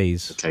of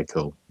disease. Okay,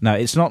 cool. No,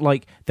 it's not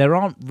like there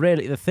aren't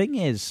really. The thing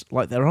is,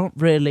 like, there aren't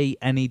really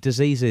any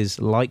diseases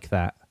like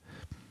that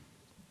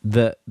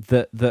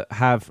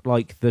have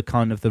like the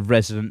kind of the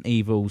Resident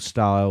Evil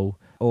style,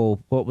 or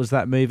what was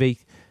that movie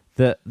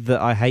that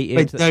I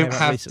hated? They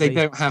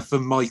don't have the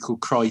Michael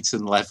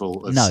Crichton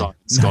level of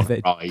science gone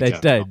right. They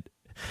don't.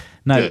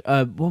 No,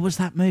 what was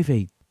that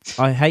movie?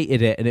 I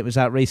hated it, and it was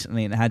out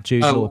recently, and it had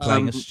Jude Law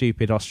playing a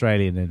stupid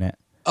Australian in it.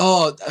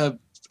 Oh,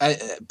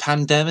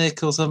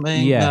 Pandemic or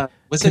something? Yeah.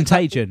 Was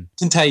Contagion.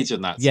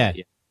 Contagion, that's it.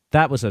 Yeah.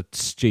 That was a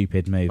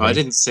stupid movie. I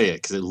didn't see it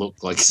because it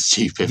looked like a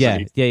stupid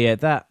movie. Yeah.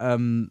 That,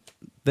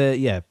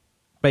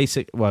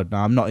 basic... Well, no,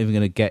 I'm not even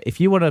going to get... If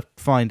you want to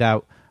find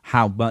out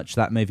how much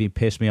that movie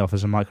pissed me off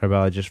as a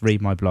microbiologist,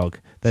 read my blog.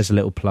 There's a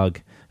little plug.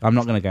 I'm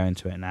not going to go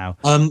into it now.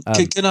 Can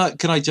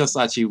I just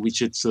actually... We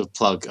should sort of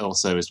plug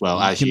also as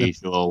well, as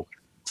usual...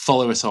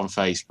 Follow us on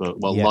Facebook.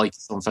 Well, like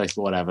us on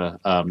Facebook, whatever,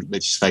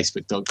 which is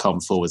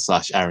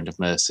facebook.com/Errand of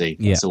Mercy.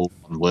 It's all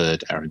one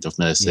word, Errand of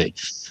Mercy.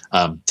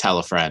 Tell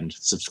a friend,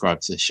 subscribe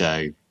to the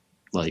show.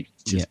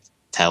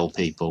 Tell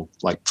people,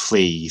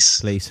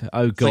 please.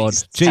 Oh God,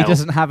 G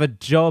doesn't have a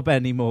job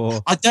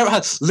anymore. I don't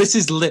have. This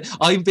is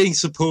I'm being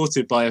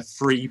supported by a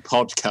free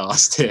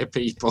podcast here,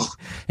 people.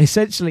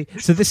 Essentially,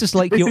 so this is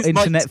like your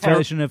internet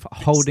version of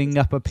holding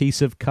up a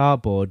piece of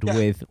cardboard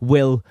with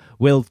will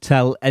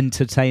tell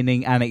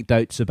entertaining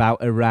anecdotes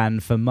about Iran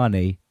for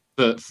money.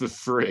 But for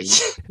free.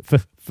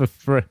 for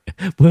free.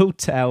 We'll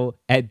tell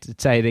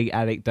entertaining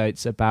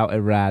anecdotes about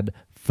Iran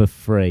for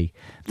free.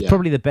 It's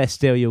probably the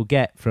best deal you'll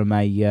get from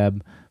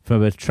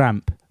a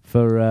tramp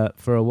for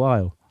a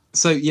while.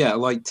 So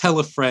tell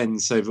a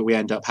friend so that we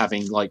end up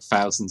having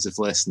thousands of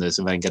listeners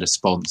and then get a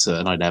sponsor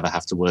and I never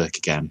have to work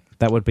again.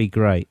 That would be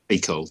great. Be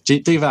cool. Do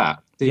that.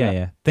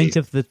 Yeah. Think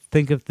of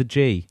the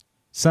G.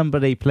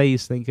 Somebody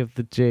please think of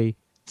the G.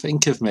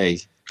 Think of me,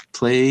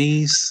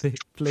 please.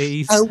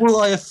 Please. How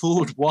will I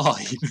afford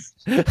wine?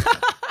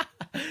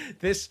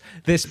 This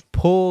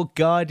poor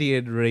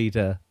Guardian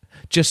reader.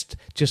 Just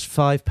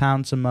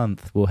 £5 a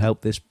month will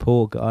help this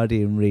poor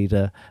Guardian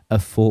reader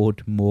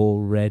afford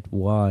more red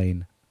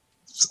wine.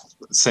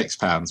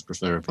 £6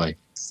 preferably.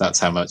 That's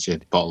how much a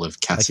bottle of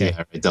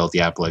Cassiere del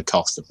Diablo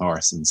cost at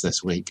Morrison's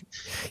this week.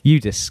 You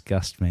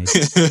disgust me.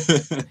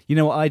 You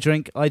know what I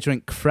drink? I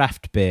drink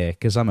craft beer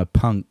because I'm a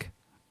punk.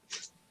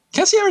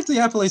 Cassiere del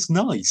Diablo is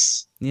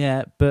nice.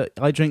 Yeah, but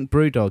I drink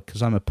Brewdog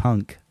because I'm a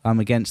punk. I'm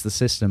against the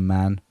system,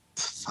 man.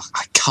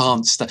 I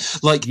can't stand...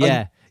 Fuck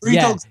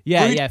delicious,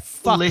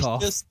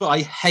 off. But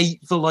I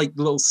hate the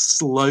little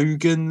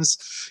slogans,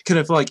 kind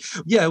of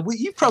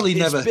you probably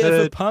never bit heard.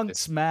 Of a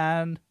punks,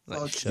 man.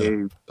 Fuck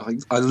you.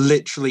 I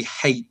literally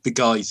hate the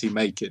guys who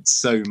make it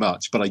so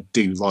much, but I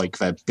do like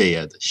their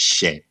beer. The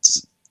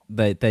shits.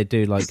 They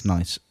do like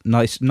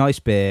nice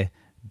beer.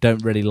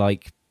 Don't really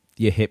like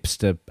your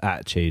hipster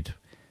attitude.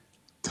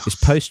 It's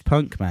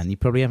post-punk, man. You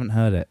probably haven't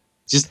heard it.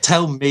 Just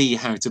tell me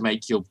how to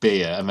make your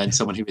beer, and then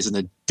someone who isn't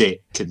a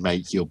dick can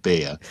make your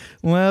beer.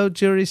 Well,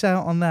 jury's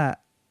out on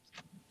that.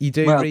 You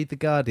do read The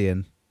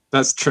Guardian.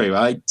 That's true.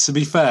 To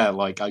be fair,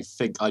 I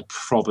think I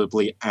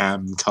probably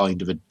am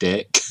kind of a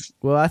dick.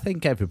 Well, I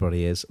think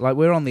everybody is.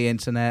 We're on the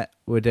internet.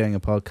 We're doing a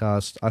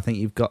podcast. I think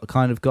you've got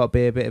to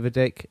be a bit of a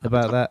dick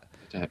about that.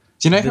 Do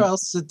you know who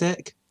else is a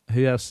dick?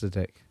 Who else is a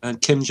dick? And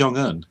Kim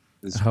Jong-un.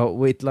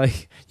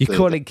 You're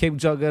calling Kim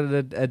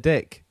Jong-un a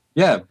dick?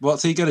 Yeah,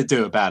 what's he going to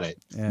do about it?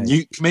 Yeah.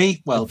 Nuke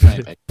me? Well,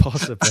 maybe.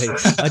 Possibly.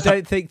 I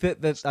don't think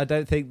that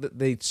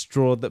the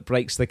straw that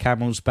breaks the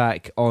camel's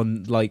back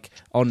on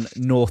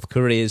North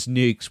Korea's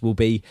nukes will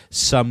be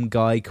some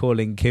guy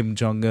calling Kim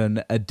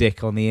Jong-un a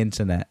dick on the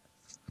internet.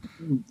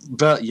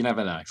 But you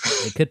never know.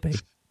 It could be.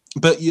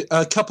 But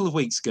a couple of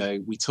weeks ago,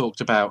 we talked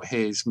about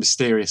his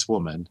mysterious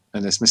woman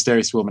and this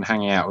mysterious woman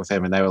hanging out with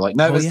him, and they were like,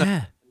 "No,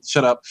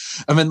 shut up."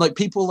 And then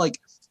people like,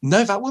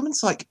 "No, that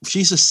woman's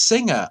she's a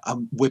singer.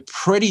 We're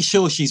pretty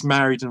sure she's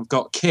married and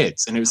got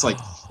kids." And it was like,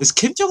 is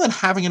Kim Jong-un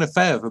having an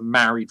affair with a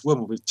married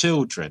woman with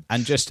children?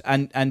 And just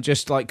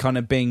kind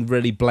of being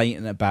really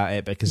blatant about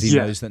it because he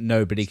knows that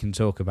nobody can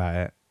talk about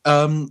it.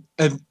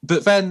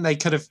 But then they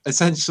kind of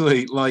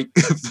essentially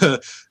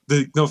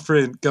the North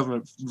Korean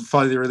government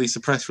finally released a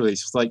press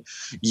release. It's like,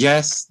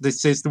 yes,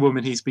 this is the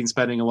woman he's been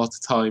spending a lot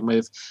of time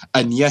with,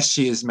 and yes,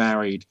 she is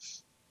married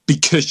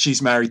because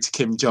she's married to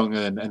Kim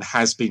Jong-un and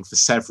has been for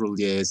several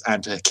years,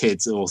 and her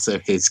kids are also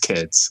his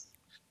kids.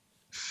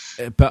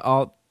 But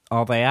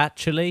are they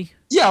actually?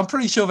 Yeah, I'm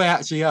pretty sure they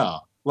actually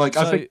are. I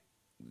think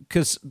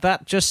because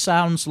that just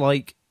sounds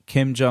like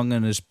Kim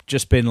Jong-un has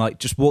just been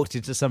just walked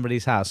into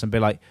somebody's house and be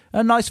like,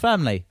 "A nice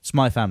family. It's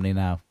my family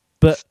now."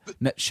 But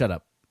no, shut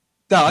up.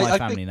 No, my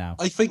family now.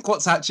 I think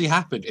what's actually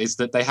happened is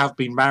that they have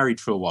been married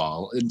for a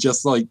while, and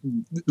just like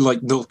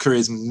North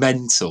Korea's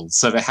mental,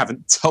 so they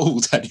haven't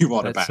told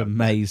anyone about it. That's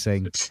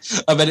amazing.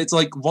 And then it's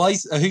like,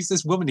 who's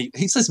this woman?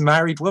 He says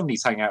married woman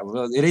he's hanging out with.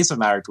 Well, it is a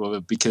married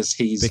woman because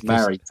he's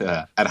married to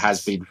her and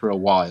has been for a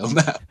while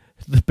now.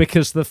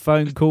 Because the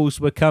phone calls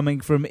were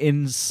coming from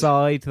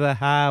inside the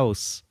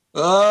house.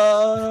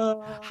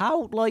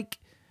 How,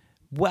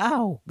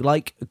 wow,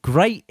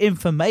 great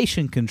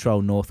information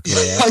control, North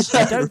Korea.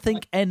 I don't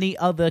think any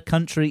other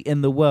country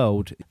in the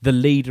world, the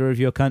leader of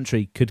your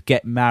country, could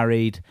get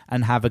married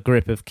and have a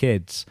grip of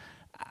kids,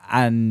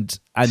 and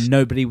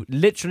nobody would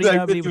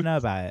know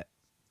about it.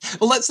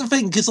 Well, that's the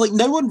thing, because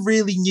no one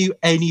really knew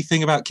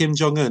anything about Kim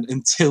Jong-un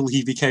until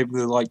he became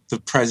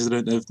the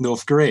president of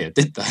North Korea,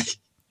 did they?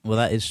 Well,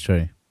 that is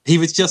true. He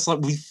was just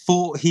we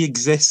thought he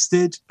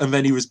existed, and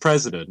then he was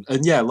president.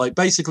 And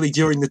basically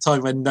during the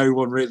time when no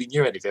one really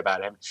knew anything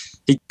about him,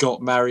 he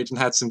got married and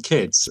had some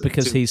kids.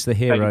 Because he's the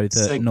hero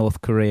that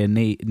North Korea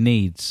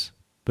needs,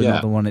 but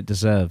not the one it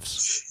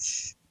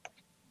deserves.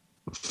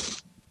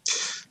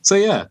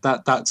 So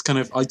that's kind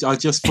of. I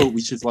just thought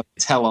we should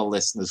tell our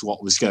listeners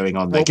what was going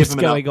on there. What was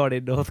going on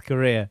in North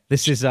Korea?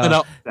 This is an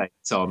update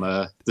on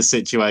the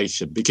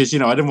situation, because I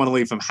didn't want to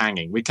leave them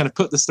hanging. We kind of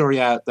put the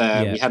story out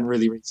there. Yeah. We hadn't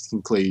really reached a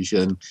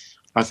conclusion.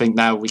 I think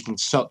now we can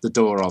shut the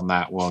door on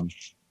that one.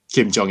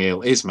 Kim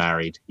Jong-il is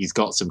married. He's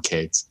got some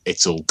kids.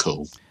 It's all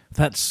cool.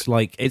 That's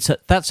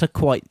that's a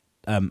quite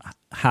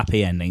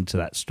happy ending to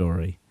that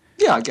story.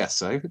 Yeah, I guess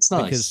so. It's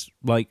nice because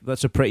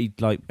that's a pretty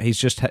he's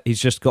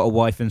just got a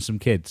wife and some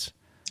kids.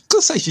 I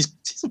gotta say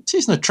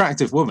she's an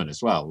attractive woman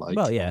as well.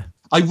 Well, yeah.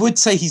 I would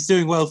say he's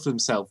doing well for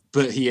himself,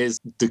 but he is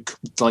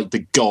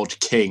the god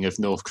king of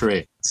North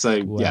Korea.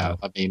 So yeah,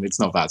 I mean, it's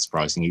not that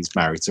surprising. He's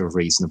married to a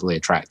reasonably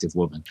attractive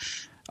woman.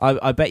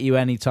 I bet you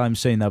anytime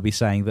soon they'll be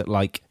saying that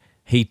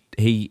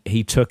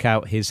he took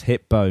out his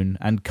hip bone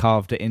and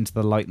carved it into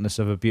the likeness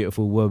of a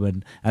beautiful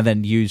woman, and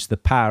then used the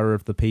power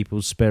of the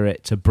people's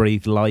spirit to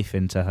breathe life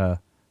into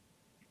her.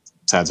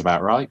 Sounds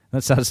about right.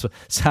 That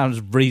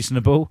sounds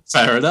reasonable.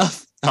 Fair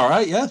enough. All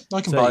right, yeah,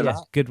 I can buy that.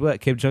 Good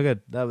work, Kim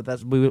Jong-un.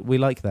 We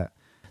like that.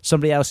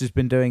 Somebody else has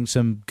been doing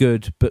some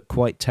good but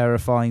quite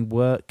terrifying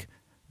work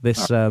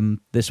this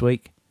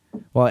week.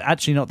 Well,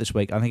 actually not this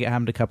week. I think it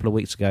happened a couple of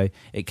weeks ago.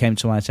 It came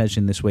to my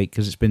attention this week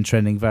because it's been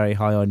trending very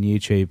high on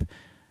YouTube.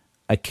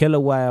 A killer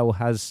whale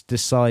has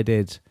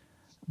decided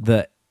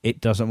that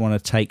it doesn't want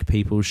to take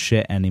people's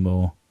shit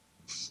anymore.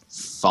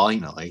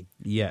 Finally.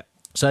 Yeah.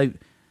 So,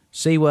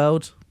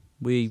 SeaWorld,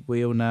 we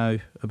all know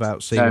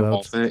about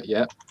SeaWorld.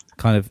 Yeah.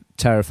 Kind of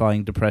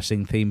terrifying,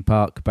 depressing theme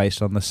park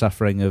based on the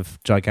suffering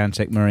of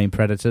gigantic marine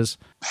predators.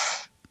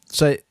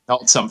 So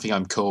not something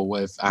I'm cool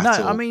with at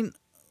all. I mean,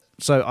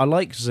 so I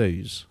like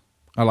zoos.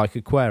 I like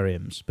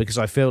aquariums because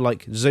I feel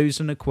like zoos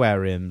and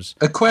aquariums.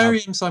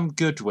 Aquariums I'm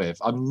good with.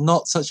 I'm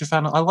not such a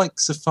fan. I like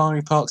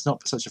safari parks,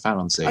 not such a fan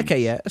on zoos.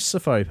 Okay, yeah,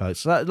 safari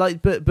parks. But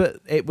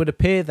it would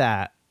appear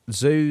that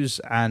zoos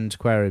and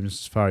aquariums,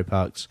 safari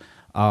parks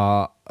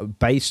are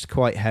based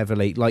quite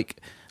heavily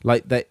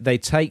they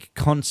take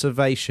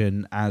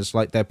conservation as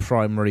their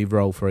primary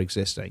role for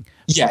existing.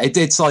 Yeah,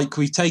 it's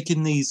we've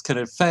taken these kind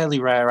of fairly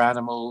rare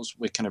animals,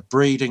 we're kind of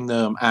breeding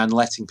them and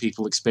letting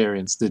people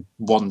experience the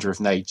wonder of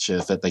nature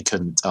that they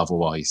couldn't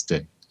otherwise do.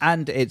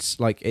 And it's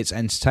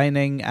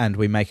entertaining, and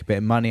we make a bit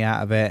of money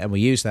out of it, and we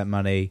use that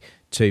money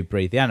to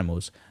breed the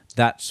animals.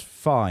 That's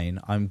fine.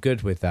 I'm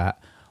good with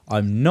that.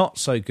 I'm not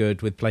so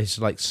good with places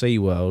like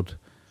SeaWorld.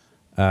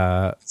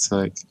 It's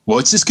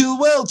watch this killer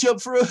whale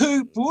jump for a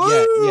hoop.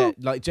 Woo!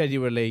 Yeah,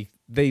 genuinely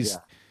these,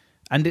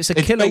 and it's a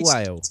killer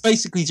whale. It's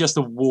basically just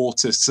a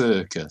water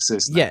circus,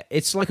 isn't it? Yeah,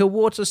 it's like a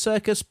water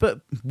circus, but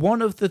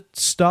one of the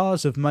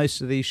stars of most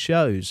of these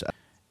shows,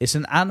 it's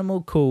an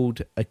animal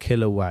called a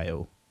killer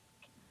whale.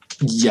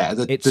 Yeah.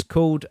 It's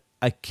called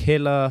a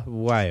killer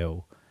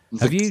whale.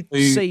 Have you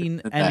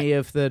seen any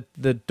of the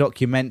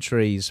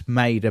documentaries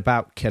made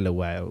about killer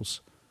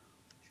whales?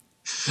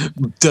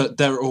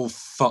 They're all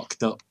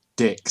fucked up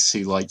dicks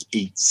who like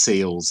eat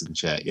seals and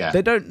shit. Yeah,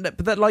 they don't.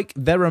 But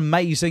they're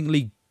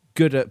amazingly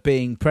good at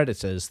being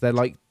predators. They're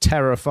like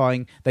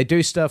terrifying. They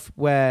do stuff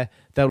where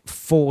they'll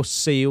force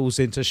seals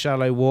into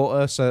shallow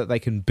water so that they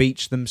can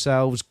beach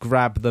themselves,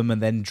 grab them,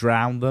 and then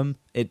drown them.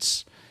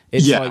 It's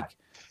like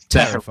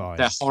terrifying.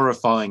 They're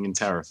horrifying and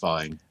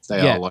terrifying.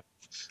 They are like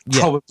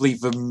probably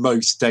the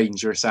most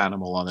dangerous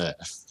animal on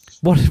Earth.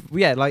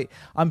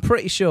 I'm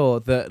pretty sure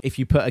that if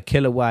you put a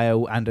killer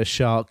whale and a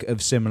shark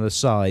of similar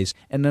size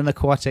in an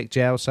aquatic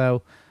jail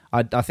cell,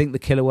 I think the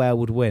killer whale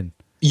would win.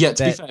 Yeah,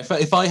 to be fair,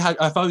 if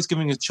I was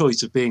given a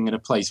choice of being in a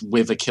place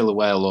with a killer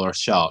whale or a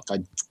shark,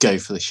 I'd go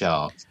for the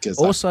shark.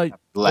 I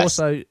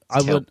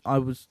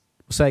would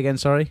say again.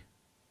 Sorry,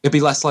 it'd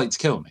be less likely to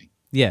kill me.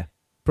 Yeah,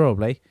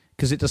 probably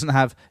because it doesn't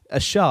have a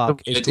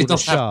shark. It's called a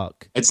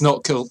shark. It's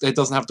not cool. It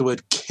doesn't have the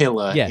word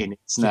killer in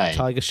its name.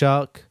 Tiger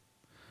shark.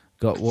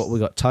 We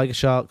got tiger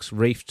sharks,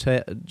 reef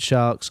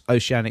sharks,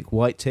 oceanic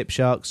white-tip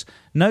sharks.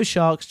 No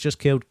sharks, just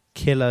killed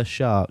killer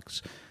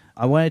sharks.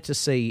 I wanted to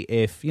see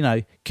if,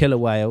 killer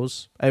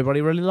whales, everybody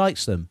really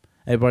likes them.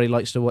 Everybody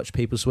likes to watch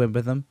people swim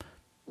with them.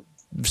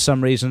 For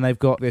some reason, they've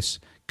got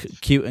this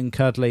cute and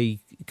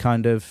cuddly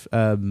kind of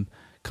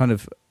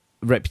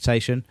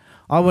reputation.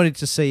 I wanted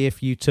to see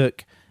if you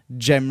took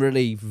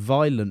generally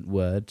violent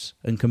words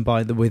and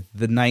combined them with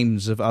the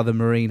names of other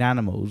marine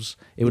animals,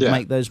 it would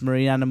make those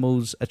marine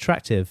animals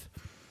attractive.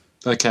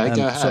 Okay,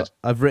 go ahead. So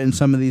I've written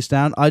some of these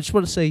down. I just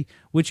want to see,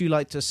 would you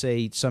like to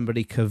see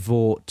somebody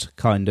cavort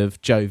kind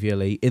of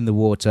jovially in the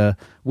water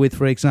with,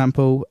 for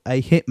example,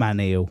 a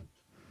hitman eel?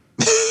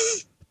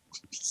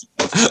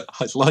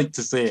 I'd like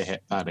to see a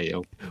hitman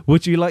eel.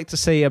 Would you like to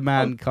see a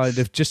man kind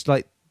of just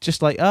like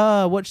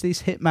watch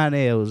these hitman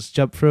eels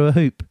jump through a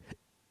hoop?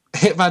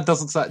 Hitman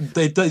doesn't sound...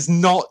 It's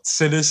not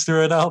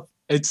sinister enough.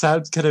 It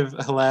sounds kind of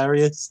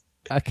hilarious.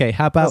 Okay,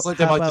 how about... It's like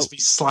they might just be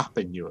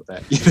slapping you a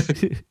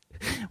bit.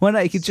 Well, no,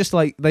 you could just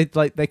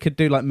they could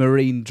do like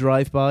marine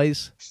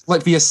drive-bys.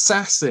 Like the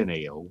assassin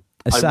eel.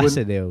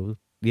 Assassin eel,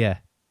 yeah.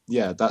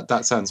 Yeah,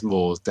 that sounds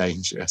more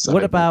dangerous.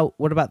 What about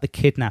the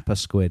kidnapper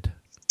squid?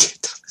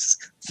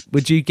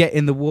 Would you get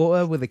in the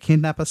water with a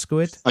kidnapper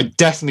squid? I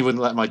definitely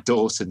wouldn't let my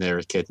daughter near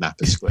a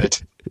kidnapper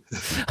squid.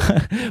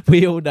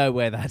 We all know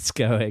where that's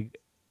going.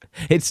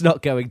 It's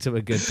not going to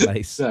a good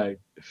place. No.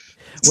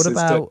 What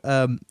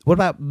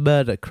about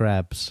murder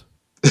crabs?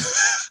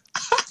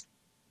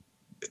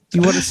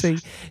 You want to see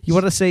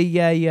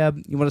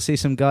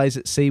some guys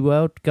at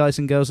SeaWorld, guys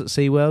and girls at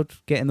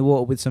SeaWorld get in the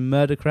water with some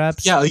murder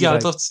crabs? Yeah,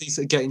 I'd love to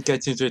see get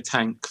into a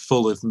tank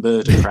full of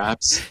murder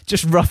crabs.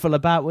 Just ruffle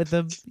about with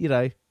them,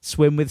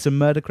 swim with some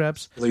murder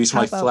crabs. Lose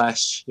my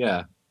flesh,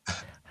 yeah.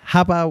 How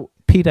about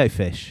pedo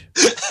fish?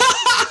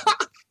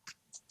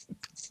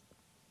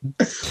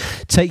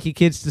 Take your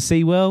kids to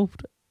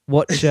SeaWorld,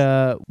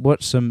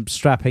 watch some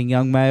strapping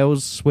young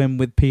males swim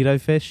with pedo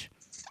fish.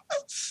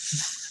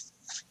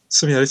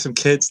 Some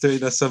kids doing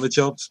their summer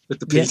jobs with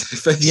the pedo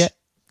fish. Yeah,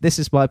 this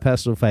is my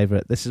personal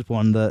favourite. This is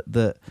one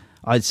that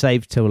I'd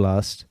saved till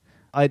last.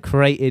 I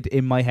created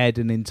in my head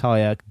an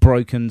entire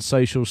broken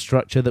social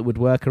structure that would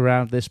work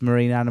around this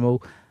marine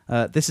animal.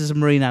 This is a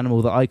marine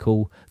animal that I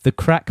call the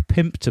crack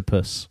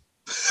pimptopus.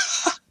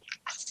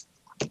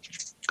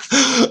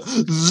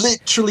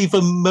 Literally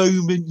the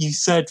moment you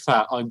said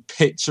that, I'm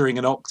picturing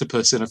an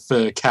octopus in a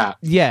fur cap.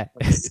 Yeah.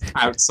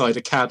 Outside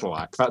a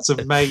Cadillac. That's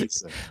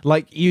amazing.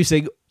 Like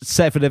using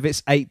 7 of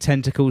its 8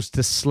 tentacles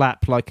to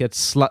slap like a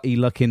slutty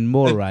looking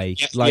moray.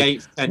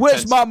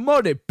 Where's my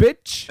money,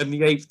 bitch? And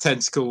the 8th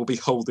tentacle will be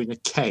holding a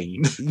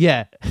cane.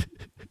 Yeah.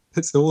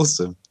 That's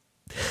awesome.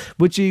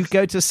 Would you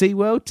go to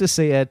SeaWorld to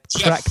see a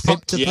crack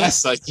pimptopus?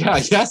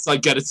 Yes, I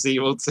go to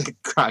SeaWorld to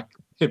crack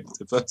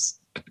pimptopus.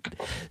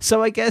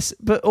 So I guess,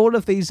 but all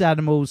of these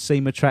animals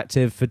seem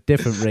attractive for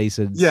different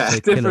reasons. Yeah,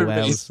 different killer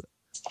whales.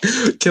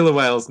 Reasons. Killer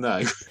whales,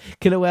 no.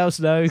 Killer whales,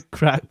 no.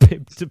 Crack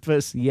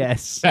pimptopus,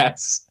 yes.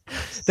 Yes.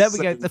 There we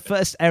go. The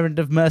first Errand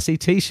of Mercy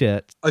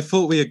T-shirt. I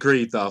thought we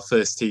agreed that our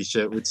first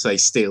T-shirt would say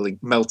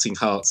melting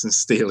hearts and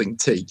stealing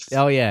teeth.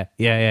 Oh yeah.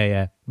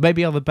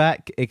 Maybe on the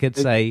back it could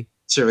say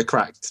picture of a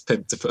cracked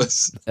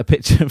pimptopus. A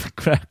picture of a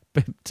cracked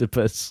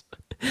pimptopus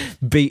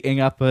beating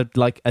up a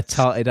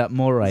tarted up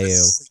moray eel. A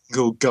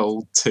single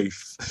gold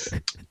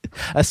tooth.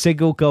 A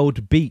single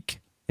gold beak,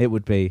 it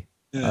would be,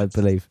 I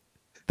believe.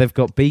 They've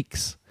got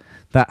beaks.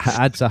 That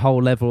adds a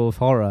whole level of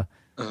horror.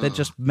 They're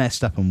just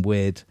messed up and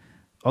weird.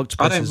 Octopuses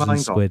I don't mind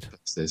and squid.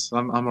 Octopuses.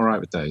 I'm all right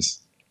with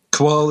those.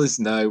 Koalas,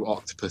 no.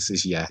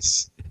 Octopuses,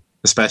 yes.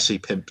 Especially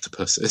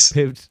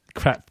pimptopuses.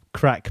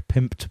 Crack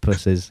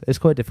pimptopuses. It's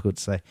quite difficult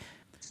to say.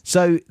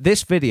 So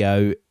this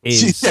video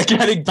is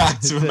getting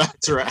back to a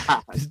matter at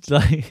hand.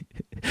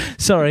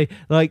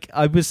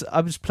 I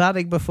was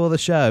planning before the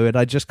show and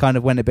I just kind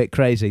of went a bit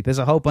crazy. There's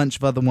a whole bunch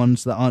of other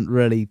ones that aren't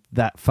really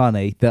that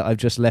funny that I've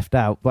just left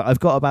out, but I've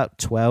got about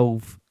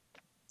 12.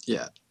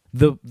 Yeah.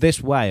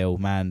 This whale,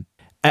 man,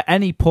 At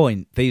any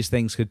point, these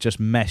things could just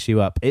mess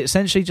you up. It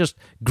essentially just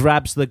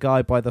grabs the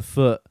guy by the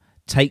foot,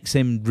 takes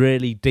him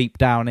really deep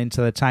down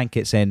into the tank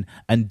it's in,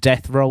 and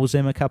death rolls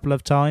him a couple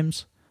of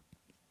times.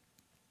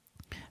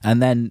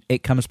 And then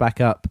it comes back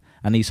up,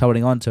 and he's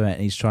holding on to it,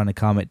 and he's trying to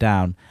calm it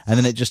down. And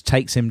then it just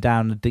takes him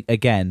down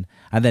again,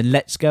 and then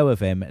lets go of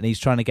him, and he's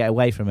trying to get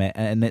away from it.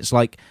 And it's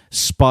like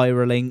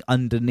spiraling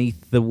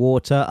underneath the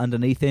water,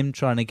 underneath him,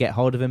 trying to get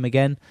hold of him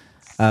again.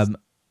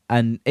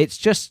 And it's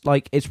just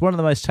like, it's one of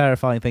the most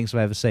terrifying things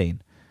I've ever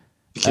seen.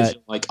 Because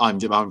you're like, I'm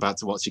about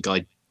to watch a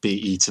guy be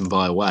eaten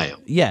by a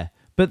whale. Yeah,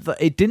 but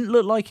it didn't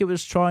look like it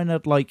was trying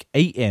to like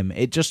eat him.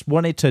 It just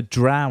wanted to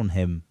drown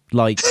him.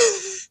 Like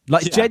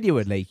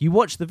genuinely, you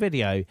watch the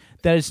video,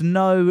 there's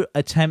no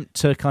attempt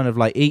to kind of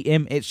like eat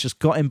him. It's just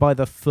got him by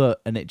the foot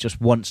and it just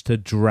wants to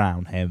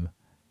drown him.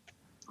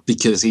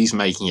 Because he's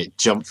making it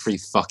jump through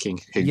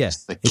fucking hoops. Yeah,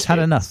 it's had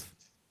enough.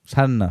 It's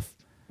had enough.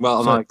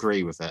 Well, and I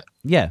agree with it.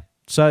 Yeah,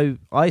 so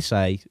I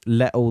say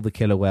let all the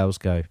killer whales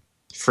go.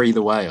 Free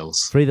the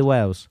whales. Free the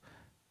whales.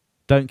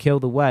 Don't kill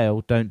the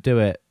whale, don't do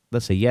it.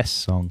 That's a Yes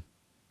song.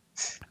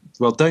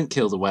 Well, don't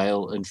kill the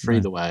whale and free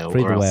the whale,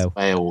 or else the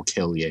whale will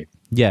kill you.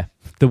 Yeah,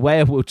 the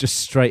whale will just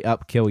straight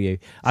up kill you.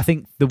 I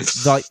think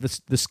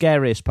the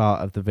scariest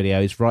part of the video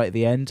is right at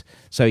the end.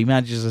 So he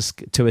manages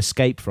to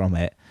escape from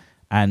it,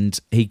 and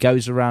he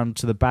goes around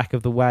to the back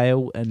of the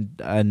whale,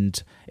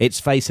 and it's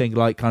facing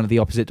like kind of the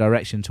opposite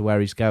direction to where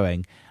he's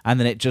going,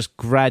 and then it just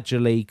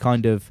gradually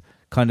kind of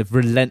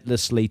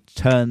relentlessly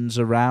turns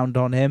around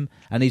on him,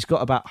 and he's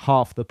got about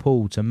half the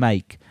pull to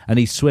make, and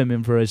he's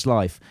swimming for his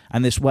life,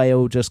 and this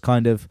whale just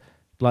kind of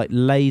like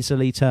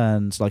lazily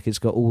turns like it's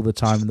got all the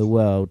time in the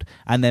world,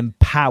 and then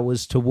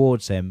powers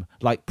towards him,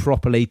 like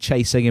properly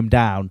chasing him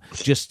down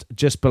just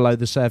below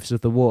the surface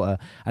of the water,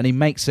 and he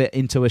makes it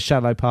into a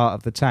shallow part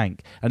of the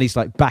tank, and he's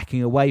like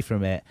backing away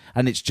from it,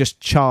 and it's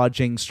just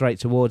charging straight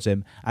towards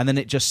him, and then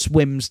it just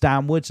swims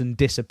downwards and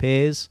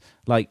disappears.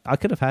 Like, I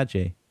could have had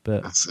you,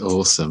 but that's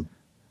awesome.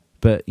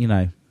 But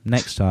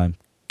next time,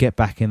 get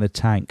back in the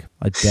tank.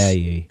 I dare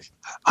you.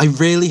 I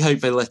really hope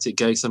they let it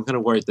go, so I'm kind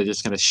of worried they're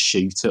just going to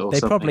shoot it or something.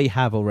 They probably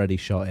have already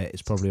shot it.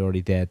 It's probably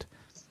already dead.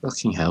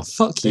 Fucking hell.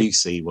 Fuck you,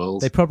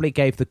 SeaWorld. They probably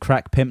gave the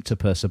crack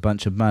pimptopus a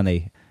bunch of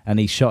money, and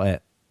he shot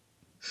it.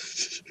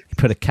 He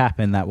put a cap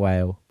in that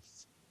whale.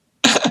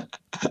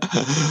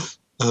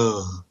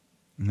 Oh.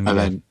 And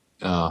then...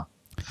 Oh.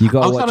 You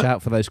got to watch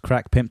out for those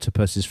crack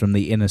pimptopuses from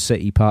the inner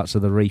city parts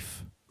of the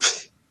reef.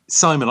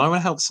 Simon, I want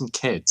to help some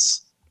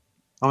kids.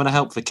 I want to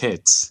help the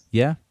kids.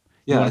 Yeah?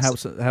 You want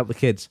to help the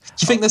kids? Do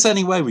you think there's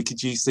any way we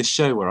could use this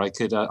show where I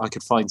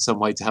could find some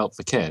way to help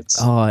the kids?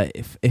 Oh,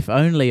 if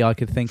only I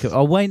could think of...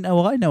 Oh, wait,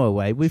 no, I know a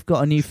way. We've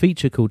got a new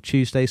feature called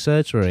Tuesday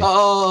Surgery.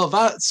 Oh,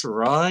 that's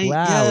right.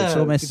 Wow, yeah. It's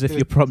almost as if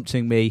you're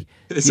prompting me.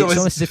 It's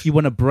almost as if you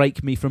want to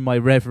break me from my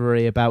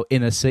reverie about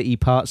inner city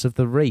parts of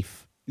the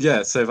reef.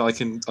 Yeah, so if I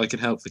can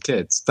help the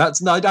kids.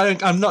 It's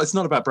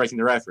not about breaking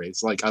the reverie.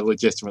 It's like I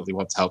legitimately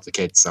want to help the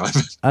kids, Simon.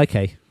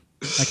 Okay.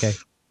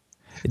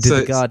 Did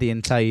the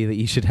Guardian tell you that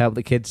you should help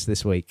the kids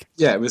this week?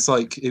 Yeah, it was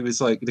like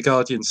the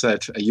Guardian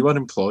said, "Are you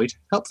unemployed?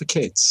 Help the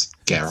kids,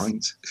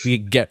 Geraint."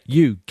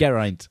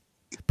 Geraint.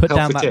 Put help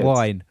down that kids.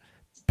 Wine.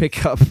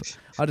 Pick up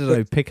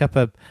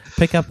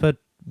a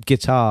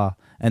guitar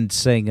and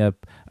sing a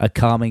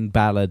calming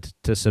ballad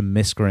to some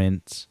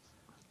miscreants.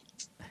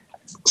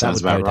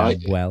 Sounds about right.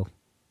 Well,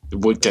 it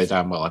would go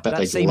down well. I bet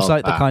that seems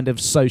like the kind of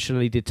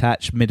socially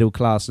detached middle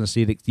classness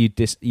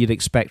you'd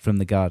expect from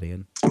the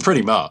Guardian.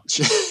 Pretty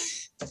much.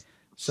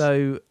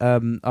 So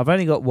I've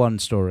only got one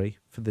story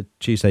for the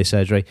Tuesday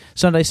surgery.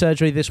 Sunday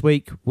surgery this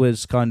week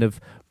was kind of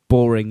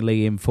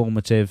boringly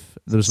informative.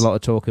 There was a lot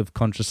of talk of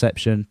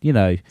contraception,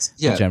 the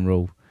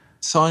general.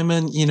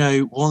 Simon,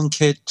 1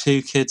 kid,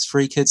 2 kids,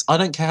 3 kids. I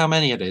don't care how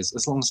many it is,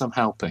 as long as I'm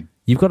helping.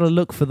 You've got to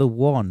look for the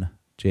one,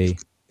 G.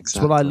 Exactly. That's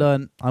what I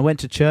learned. I went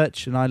to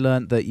church and I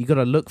learned that you got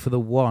to look for the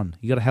one.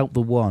 You got to help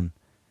the one.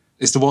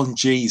 Is the one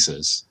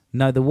Jesus?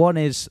 No, the one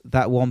is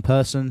that one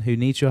person who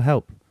needs your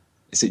help.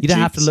 You don't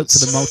have to look for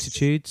the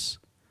multitudes.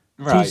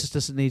 Right. Jesus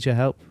doesn't need your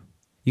help.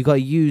 You got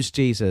to use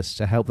Jesus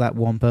to help that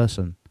one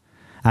person.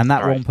 And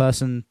that one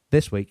person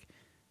this week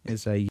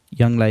is a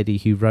young lady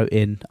who wrote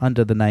in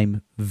under the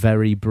name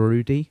Very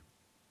Broody.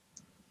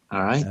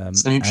 All right.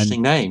 It's an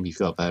interesting name you've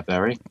got there,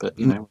 Very, but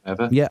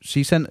whatever. Yeah,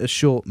 she sent a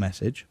short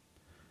message.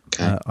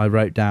 Okay. I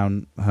wrote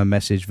down her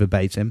message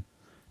verbatim,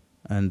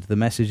 and the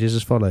message is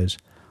as follows.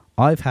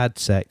 I've had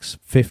sex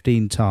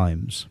 15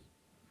 times.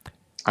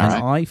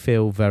 And I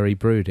feel very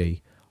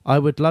broody. I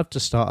would love to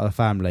start a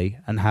family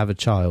and have a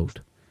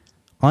child.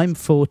 I'm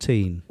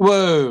 14.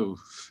 Whoa.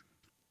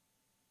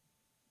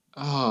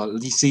 Oh,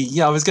 you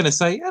see, I was going to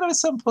say, at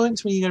some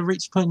point when you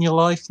reach a point in your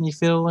life and you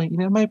feel like,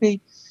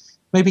 maybe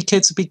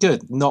kids would be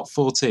good. Not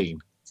 14.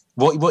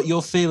 What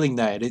you're feeling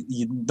there,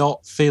 you're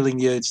not feeling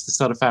the urge to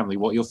start a family.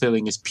 What you're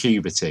feeling is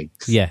puberty.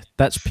 Yeah,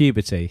 that's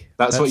puberty.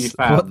 That's what you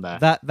found there.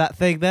 That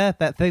thing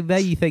there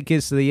you think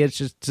is the urge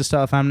to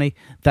start a family,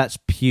 that's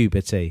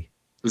puberty.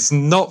 It's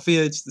not the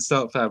urge to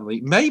start a family.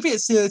 Maybe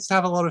it's the urge to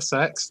have a lot of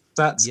sex.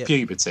 That's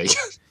puberty.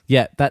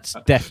 Yeah, that's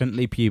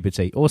definitely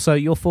puberty. Also,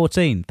 you're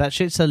 14. That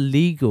shit's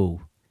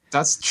illegal.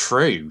 That's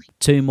true.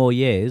 2 more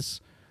years.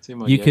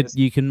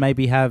 You can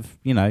maybe have,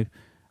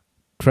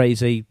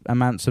 crazy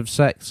amounts of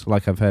sex,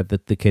 like I've heard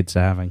that the kids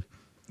are having.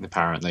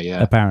 Apparently,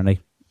 yeah. Apparently,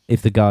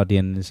 if the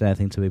Guardian is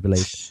anything to be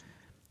believed.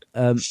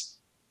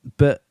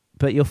 But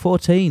you're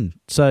 14,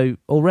 so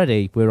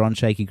already we're on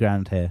shaky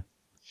ground here.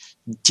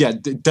 Yeah,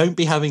 don't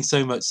be having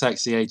so much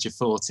sex at the age of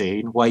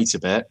 14. Wait a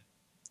bit.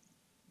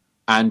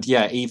 And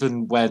yeah,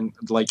 even when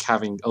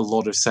having a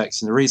lot of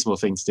sex is a reasonable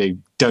thing to do,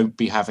 don't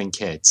be having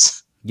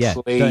kids. Yeah,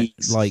 please.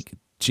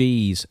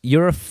 Jeez,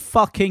 you're a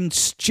fucking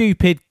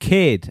stupid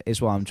kid,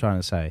 is what I'm trying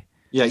to say.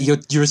 Yeah,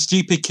 you're a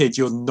stupid kid.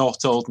 You're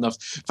not old enough.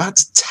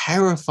 That's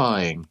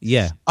terrifying.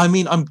 Yeah. I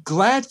mean, I'm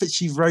glad that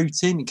she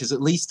wrote in because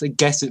at least I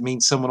guess it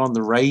means someone on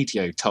the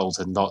radio told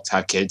her not to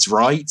have kids,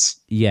 right?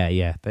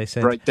 Yeah. They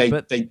said, right.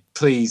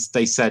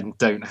 They said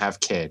don't have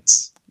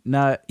kids.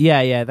 No,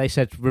 yeah. They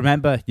said,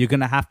 remember, you're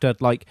going to have to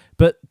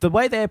But the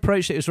way they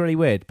approached it was really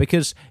weird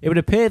because it would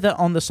appear that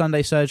on the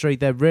Sunday surgery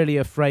they're really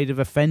afraid of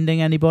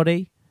offending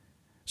anybody.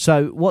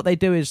 So what they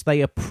do is they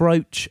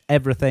approach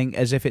everything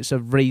as if it's a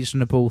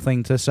reasonable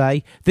thing to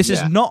say. This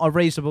is not a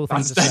reasonable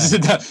thing to say.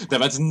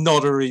 That's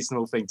not a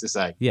reasonable thing to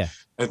say. Yeah.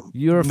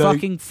 You're a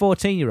fucking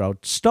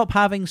 14-year-old. Stop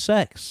having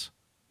sex.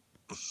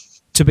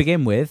 To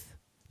begin with,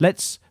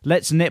 let's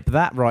nip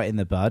that right in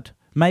the bud.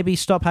 Maybe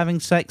stop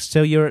having sex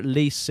till you're at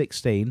least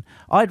 16.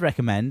 I'd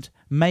recommend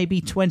maybe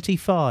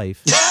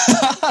 25.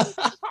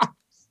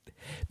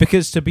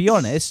 Because, to be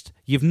honest,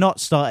 you've not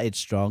started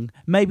strong.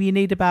 Maybe you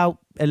need about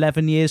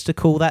 11 years to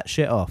cool that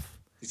shit off.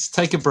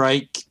 Take a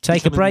break.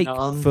 Take a break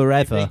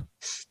forever.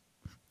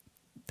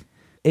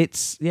 Maybe.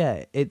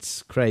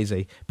 It's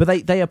crazy.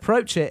 But they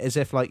approach it as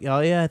if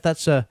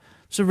that's a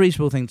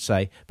reasonable thing to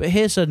say. But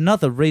here's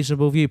another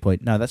reasonable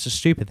viewpoint. No, that's a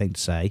stupid thing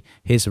to say.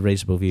 Here's a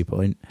reasonable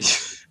viewpoint.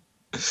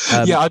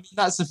 Yeah, I mean,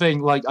 that's the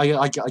thing.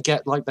 I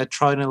get they're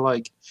trying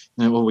to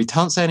well, we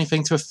can't say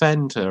anything to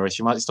offend her, or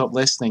she might stop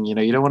listening. You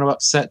don't want to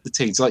upset the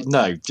teens.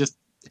 No, just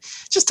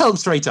tell them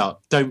straight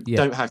up.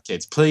 Don't have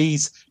kids,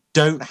 please.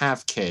 Don't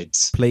have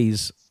kids,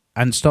 please,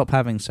 and stop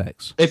having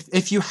sex.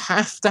 If you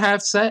have to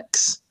have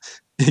sex,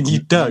 then you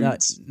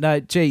don't. No,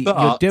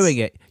 you're doing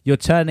it. You're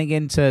turning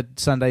into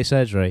Sunday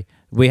surgery.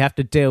 We have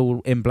to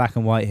deal in black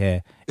and white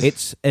here.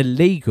 It's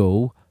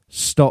illegal.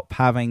 Stop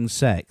having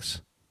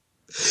sex.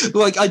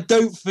 I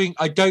don't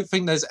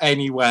think there's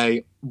any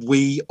way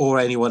we or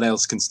anyone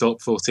else can stop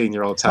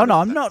 14-year-olds. Oh no,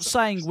 I'm not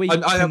saying we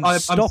can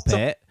stop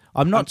it.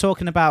 I'm not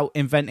talking about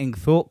inventing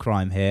thought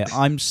crime here.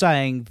 I'm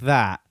saying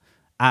that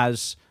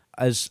as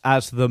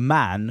the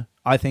man,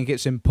 I think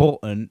it's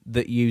important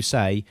that you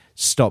say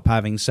stop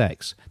having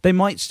sex. They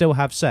might still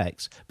have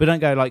sex, but don't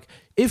go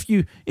if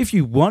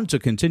you want to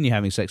continue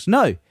having sex.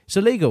 No, it's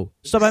illegal.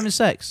 Stop having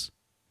sex.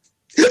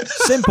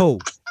 Simple,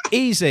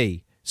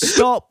 easy.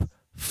 Stop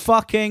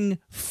fucking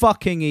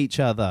each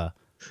other.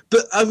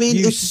 But I mean,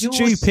 you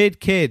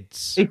stupid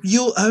kids.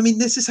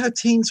 This is how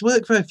teens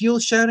work. If you're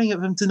shouting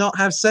at them to not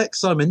have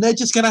sex, Simon, they're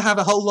just going to have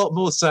a whole lot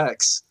more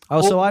sex.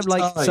 Oh,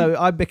 so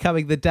I'm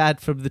becoming the dad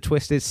from the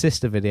Twisted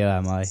Sister video,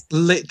 am I?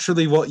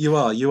 Literally, what you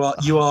are. You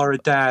are a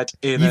dad.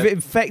 You've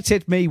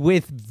infected me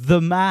with the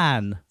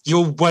man.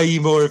 You're way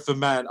more of a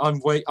man.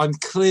 I'm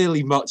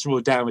clearly much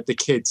more down with the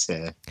kids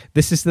here.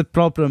 This is the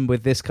problem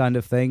with this kind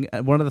of thing.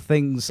 One of the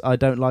things I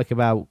don't like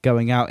about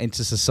going out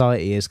into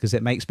society is because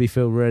it makes me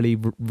feel really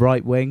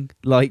right wing.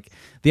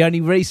 The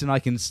only reason I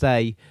can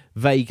stay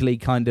vaguely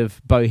kind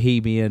of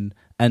bohemian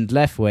and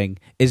left wing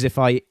is if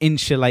I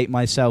insulate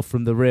myself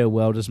from the real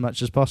world as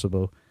much as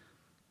possible.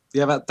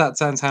 Yeah, that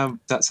sounds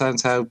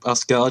how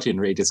us Guardian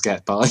readers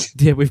get by.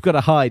 Yeah, we've got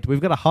to hide. We've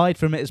got to hide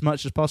from it as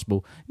much as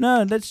possible.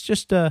 No, let's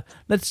just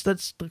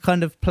let's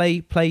kind of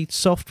play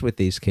soft with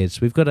these kids.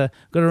 We've got to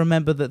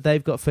remember that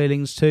they've got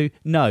feelings too.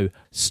 No,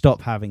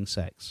 stop having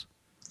sex.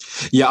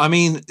 Yeah, I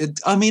mean,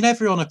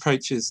 everyone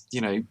approaches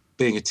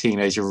being a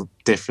teenager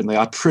differently.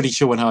 I'm pretty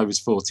sure when I was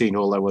 14,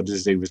 all I wanted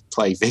to do was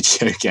play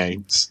video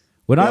games.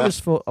 When I was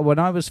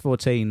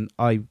 14,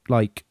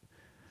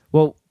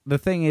 the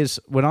thing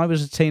is, when I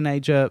was a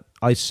teenager,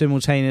 I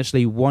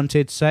simultaneously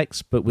wanted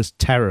sex but was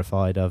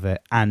terrified of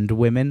it and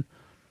women,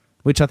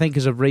 which I think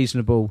is a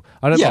reasonable.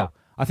 I don't know.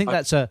 I think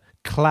that's a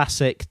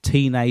classic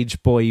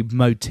teenage boy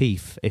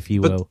motif, if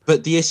you will.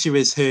 But the issue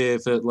is here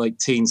that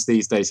teens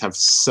these days have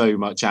so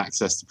much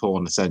access to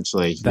porn,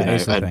 essentially,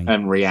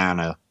 and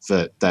Rihanna,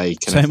 that they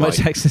can much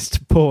access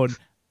to porn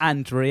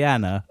and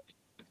Rihanna.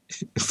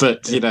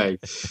 But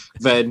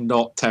they're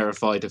not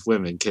terrified of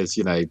women because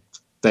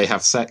they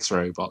have sex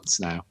robots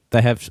now.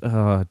 They have.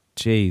 Oh,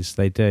 geez,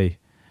 they do.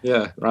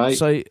 Yeah, right.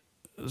 So,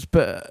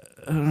 but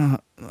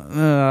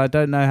I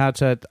don't know how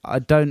to.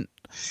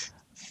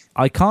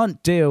 I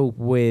can't deal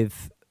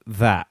with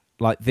that.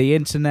 The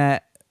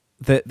internet,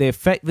 the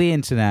effect the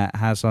internet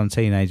has on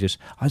teenagers.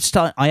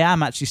 I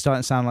am actually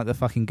starting to sound like the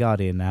fucking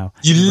Guardian now.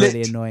 You're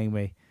really annoying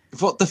me.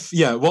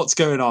 What's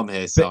going on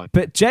here, Simon?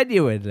 But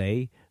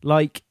genuinely,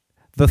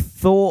 the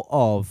thought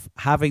of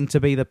having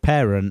to be the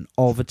parent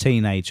of a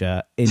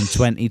teenager in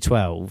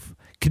 2012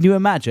 Can you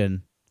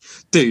imagine?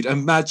 Dude,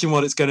 imagine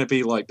what it's going to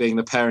be like being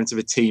the parent of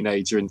a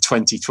teenager in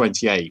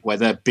 2028 where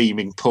they're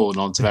beaming porn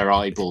onto their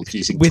eyeballs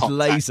using with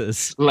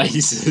lasers.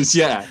 Lasers,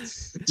 yeah.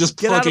 Just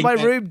get out of my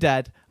room,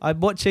 Dad. I'm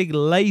watching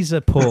laser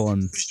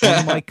porn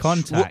on my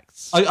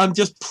contacts. I'm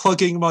just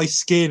plugging my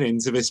skin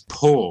into this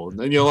porn,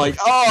 and you're like,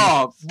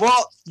 oh,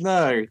 what?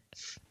 No.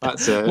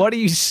 That's it. What are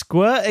you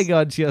squirting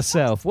onto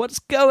yourself? What's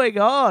going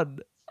on?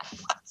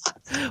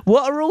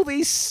 What are all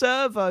these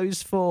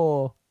servos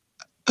for?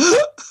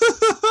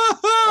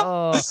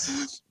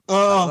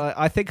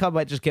 I think I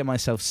might just get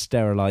myself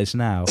sterilized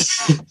now.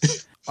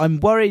 I'm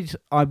worried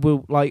I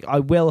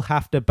will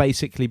have to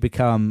basically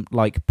become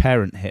like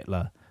parent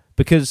Hitler,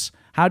 because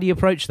how do you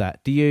approach that?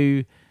 What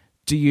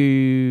do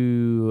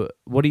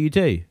you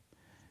do?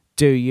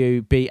 Do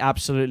you be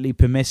absolutely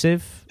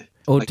permissive,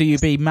 or do you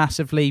be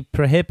massively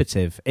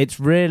prohibitive? It's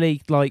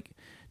really like,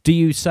 do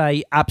you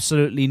say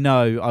absolutely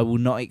no, I will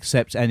not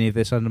accept any of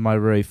this under my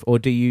roof, or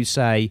do you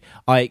say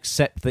I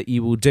accept that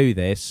you will do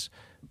this,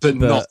 but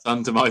not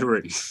under my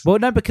roof? Well,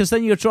 no, because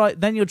then you're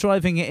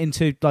driving it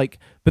into like,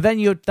 but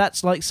then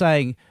that's like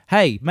saying,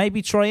 hey,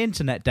 maybe try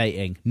internet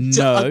dating.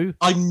 No,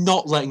 I'm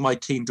not letting my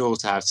teen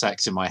daughter have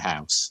sex in my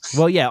house.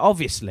 Well, yeah,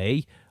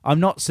 obviously. I'm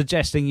not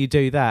suggesting you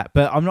do that,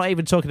 but I'm not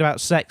even talking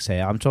about sex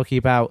here. I'm talking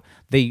about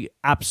the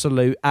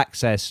absolute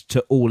access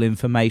to all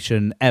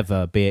information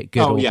ever, be it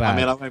good or bad. I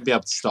mean, I won't be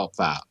able to stop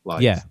that.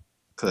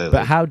 Clearly.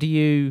 But how do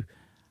you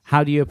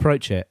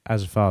approach it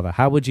as a father?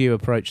 How would you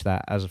approach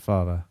that as a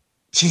father?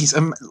 Jeez,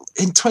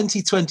 in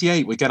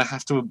 2028, we're going to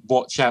have to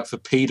watch out for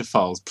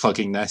paedophiles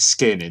plugging their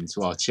skin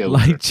into our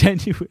children. Like,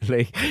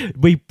 genuinely,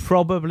 we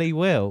probably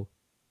will.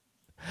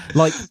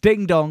 Like,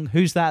 ding dong,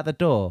 who's that at the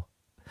door?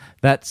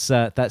 That's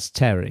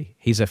Terry.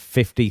 He's a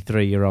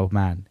 53-year-old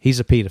man. He's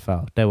a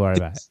paedophile. Don't worry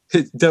about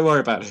it. Don't worry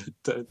about it.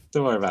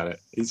 Don't worry about it.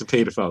 He's a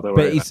paedophile. Don't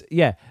worry about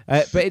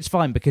it. But it's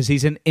fine because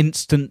he's an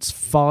instance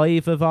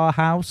 5 of our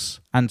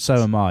house, and so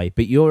am I.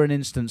 But you're an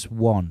instance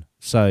 1.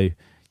 So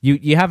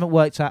you haven't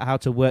worked out how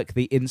to work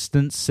the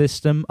instance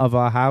system of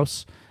our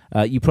house.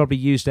 You probably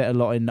used it a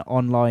lot in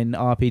online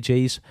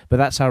RPGs, but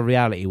that's how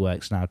reality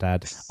works now,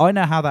 Dad. I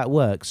know how that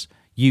works.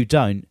 You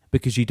don't,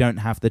 because you don't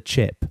have the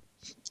chip.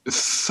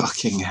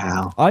 Fucking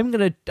hell! I'm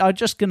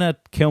just gonna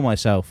kill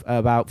myself at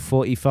about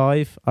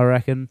 45, I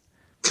reckon.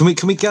 Can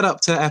we get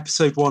up to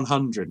episode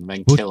 100 and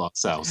then kill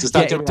ourselves? It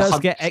does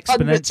get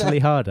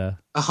exponentially harder.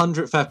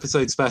 100th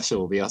episode special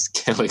will be us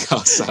killing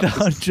ourselves. The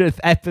 100th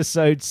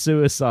episode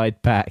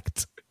suicide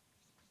pact.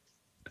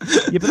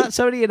 Yeah, but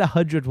that's only in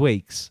 100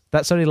 weeks.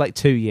 That's only like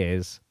 2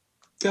 years.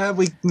 Yeah.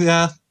 Do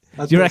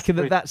you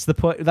reckon that's the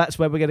point? That's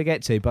where we're going to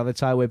get to by the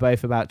time we're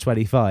both about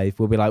 25.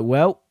 We'll be like,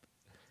 well,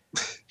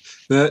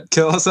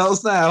 kill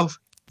ourselves now.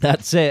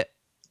 That's it.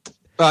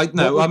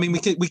 No, I mean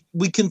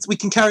we can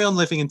carry on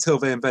living until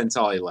they invent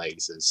eye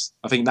lasers.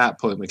 I think at that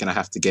point we're going to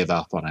have to give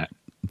up on it.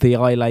 The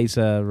eye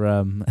laser,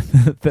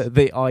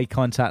 the eye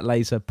contact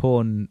laser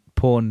porn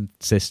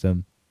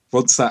system.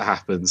 Once that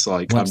happens,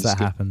 I'm just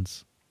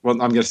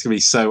going to be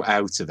so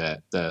out of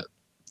it that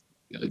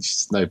it's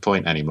just no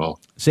point anymore.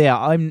 So yeah,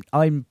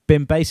 I'm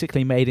been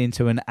basically made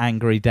into an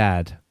angry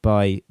dad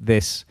by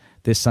this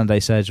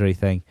Sunday surgery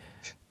thing.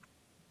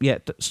 Yeah,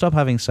 stop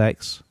having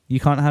sex. You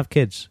can't have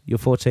kids. You're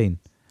 14.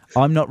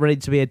 I'm not ready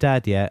to be a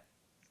dad yet.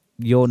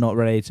 You're not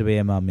ready to be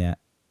a mum yet.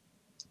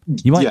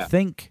 You might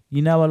think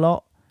you know a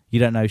lot. You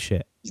don't know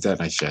shit. You don't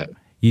know shit.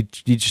 You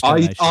just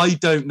don't know shit. I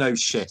don't know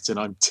shit, and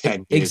I'm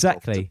 10 years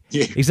Exactly. old.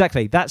 Yeah.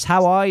 Exactly. That's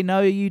how I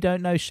know you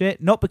don't know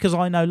shit. Not because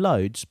I know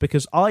loads,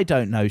 because I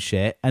don't know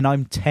shit, and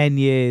I'm 10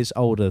 years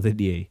older than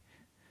you.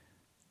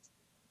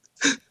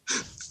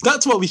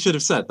 That's what we should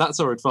have said. That's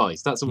our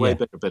advice. That's a way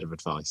bigger bit of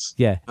advice.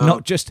 Yeah,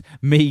 not just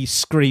me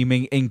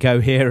screaming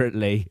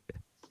incoherently.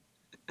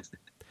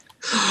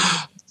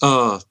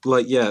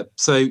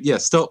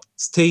 Stop,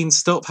 teens,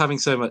 stop having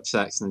so much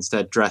sex and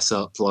instead dress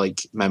up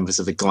like members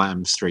of a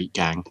glam street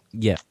gang.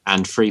 Yeah.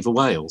 And free the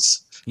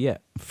whales. Yeah,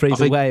 free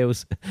the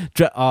whales.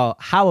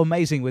 How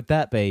amazing would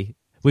that be?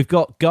 We've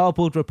got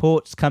garbled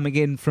reports coming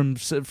in from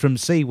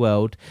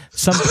SeaWorld.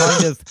 Some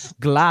kind of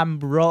glam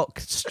rock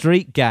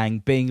street gang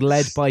being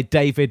led by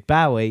David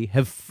Bowie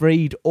have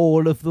freed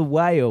all of the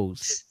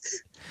whales.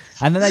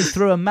 And then they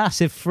threw a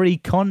massive free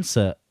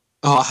concert.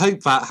 Oh, I hope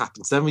that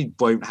happens. Then we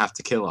won't have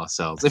to kill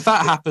ourselves. If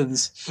that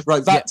happens,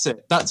 right, that's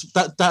it. That's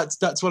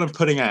what I'm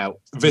putting out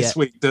this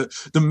week.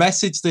 The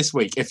message this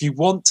week, if you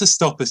want to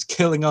stop us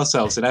killing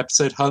ourselves in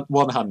episode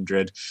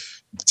 100,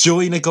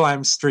 join a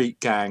glam street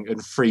gang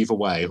and free the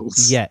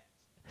whales. Yeah.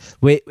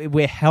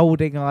 We're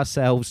holding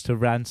ourselves to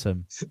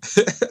ransom.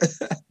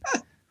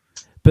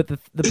 But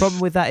the problem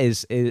with that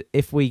is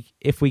if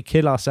we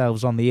kill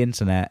ourselves on the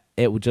internet,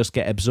 it will just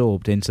get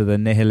absorbed into the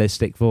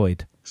nihilistic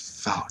void.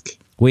 Fuck.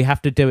 We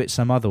have to do it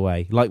some other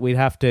way. Like we'd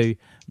have to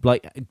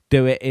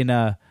do it in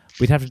a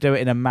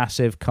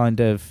massive kind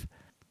of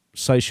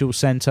social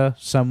center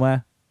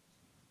somewhere.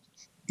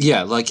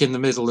 Yeah, like in the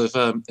middle of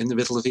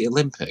the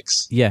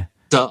Olympics. Yeah.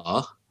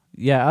 Duh.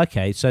 Yeah,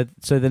 okay. So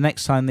the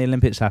next time the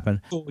Olympics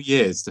happen... 4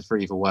 years to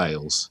free the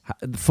whales.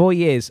 4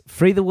 years.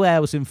 Free the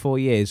whales in 4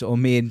 years, or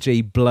me and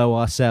G blow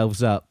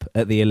ourselves up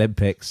at the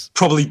Olympics.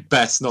 Probably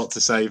best not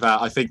to say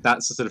that. I think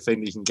that's the sort of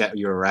thing that you can get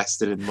you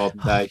arrested in modern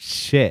day.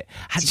 Shit.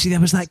 Actually,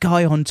 there was that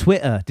guy on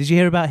Twitter. Did you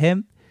hear about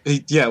him? He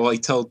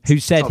told... Who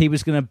said he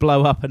was going to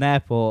blow up an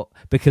airport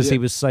because he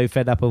was so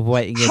fed up of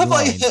waiting in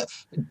line.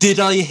 Did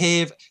I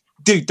hear...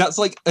 Dude, that's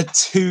like a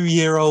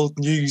 2-year-old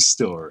news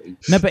story.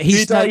 No, but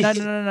he's no.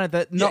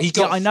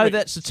 I know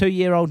that's a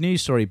 2-year-old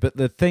news story, but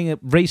the thing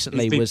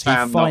recently was he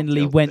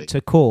finally went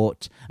to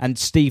court, and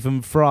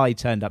Stephen Fry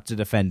turned up to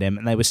defend him,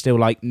 and they were still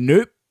like,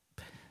 "Nope,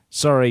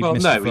 sorry,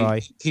 Mr.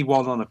 Fry." He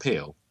won on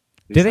appeal.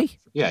 Did he?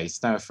 Yeah,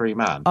 he's now a free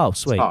man. Oh,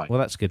 sweet. Well,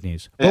 that's good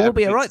news. Well, we'll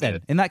be all right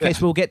then. In that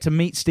case, we'll get to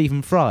meet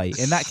Stephen Fry.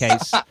 In that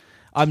case.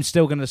 I'm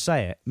still going to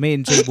say it. Me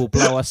and G will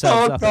blow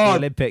ourselves up at the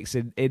Olympics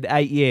in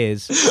 8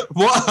 years.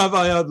 What have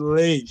I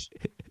unleashed?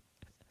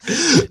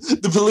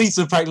 The police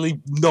are practically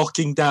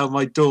knocking down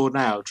my door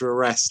now to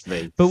arrest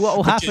me. But what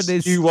will happen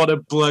is... You want to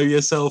blow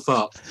yourself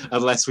up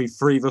unless we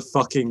free the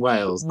fucking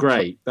whales.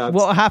 Great. What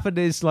will happen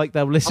is like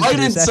they'll listen to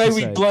this episode. I didn't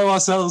say we blow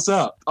ourselves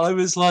up. I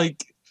was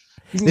like...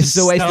 This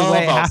is always the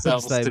way it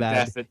happens though,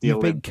 man.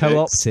 You've been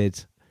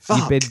co-opted.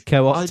 You've been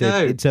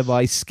co-opted into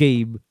my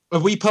scheme. Are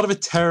we part of a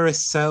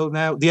terrorist cell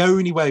now? The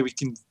only way we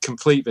can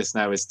complete this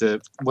now is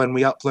when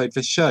we upload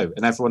this show,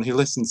 and everyone who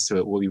listens to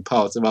it will be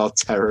part of our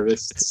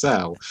terrorist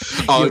cell.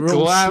 Our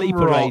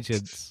sleeper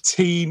agents.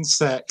 Teen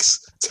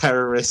sex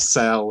terrorist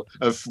cell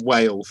of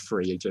whale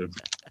freedom.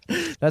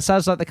 That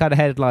sounds like the kind of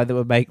headline that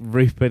would make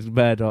Rupert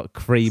Murdoch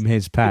cream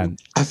his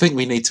pants. I think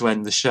we need to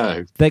end the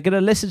show. They're going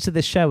to listen to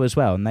this show as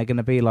well, and they're going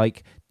to be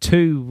like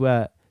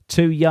two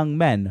young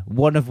men,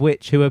 one of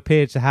which who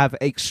appear to have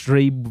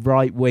extreme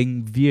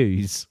right-wing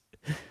views.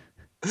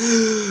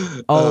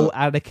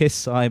 Anarchist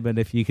Simon,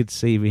 if you could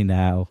see me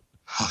now.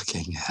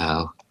 Fucking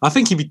hell. I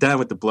think he'd be down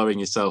with the blowing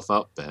yourself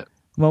up bit.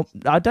 Well,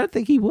 I don't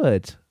think he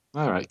would.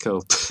 All right,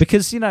 cool.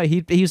 Because, he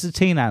was a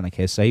teen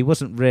anarchist, so he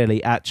wasn't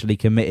really actually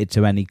committed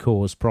to any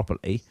cause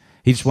properly.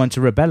 He just wanted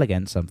to rebel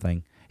against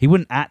something. He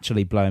wouldn't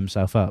actually blow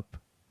himself up.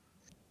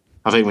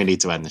 I think we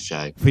need to end the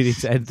show. We need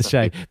to end the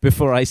show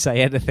before I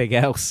say anything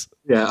else.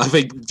 Yeah, I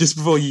think just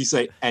before you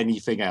say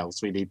anything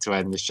else, we need to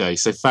end the show.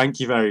 So thank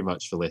you very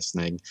much for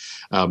listening.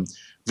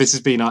 This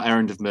has been our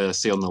Errand of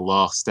Mercy on the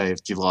last day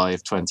of July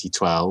of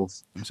 2012.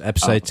 It's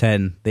episode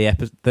 10, the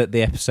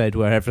episode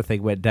where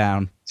everything went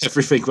down.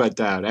 Everything went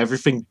down.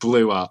 Everything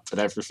blew up and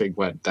everything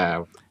went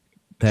down.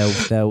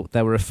 They'll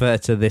refer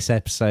to this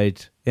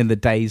episode in the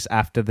days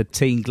after the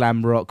teen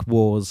glam rock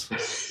wars.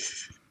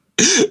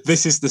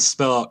 This is the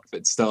spark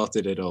that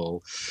started it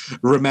all.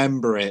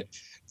 Remember it.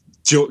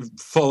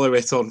 Follow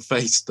it on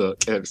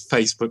Facebook at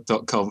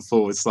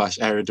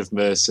facebook.com/Errand of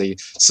Mercy.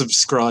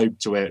 Subscribe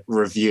to it,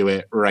 review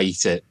it,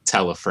 rate it,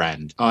 tell a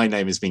friend. My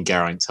name has been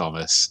Geraint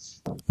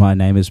Thomas. My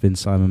name has been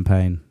Simon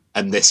Payne.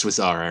 And this was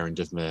our Errand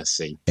of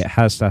Mercy. It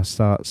has to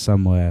start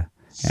somewhere.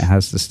 It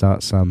has to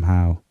start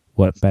somehow.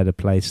 What better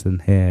place than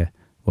here?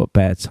 What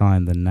better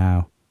time than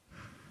now?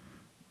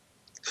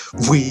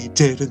 We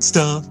didn't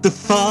start the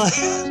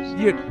fire.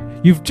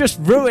 You've just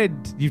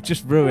ruined it. You've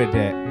just ruined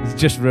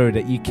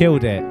it. You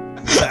killed it.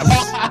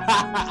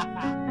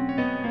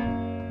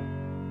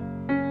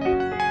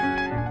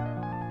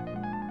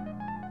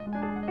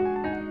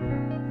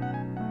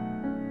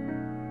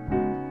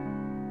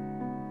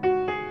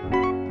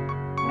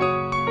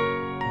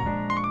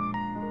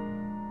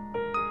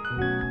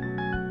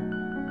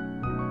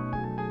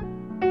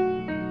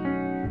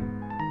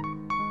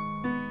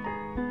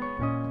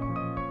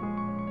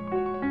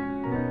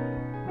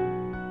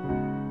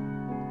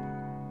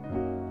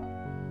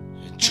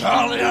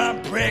 Charlie,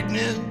 I'm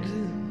pregnant,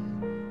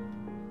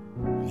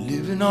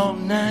 living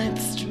on 9th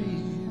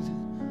Street,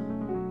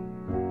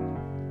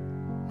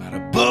 right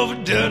above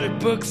a dirty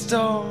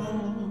bookstore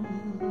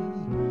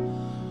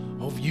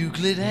off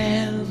Euclid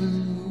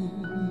Avenue.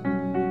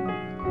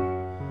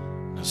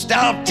 Now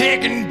stop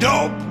taking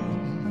dope,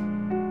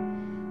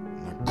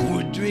 I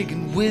quit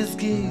drinking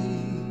whiskey.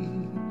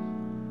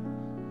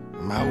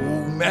 My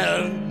old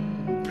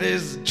man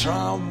plays the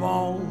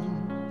trombone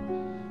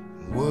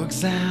and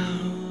works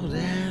out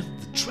at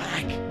the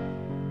track.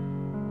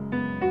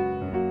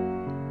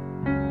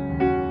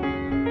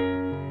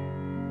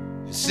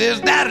 He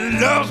says that he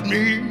loves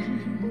me,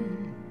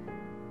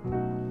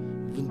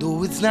 even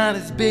though it's not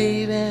his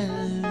baby.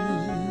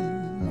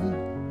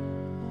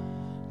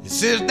 He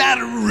says that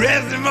he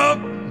raised him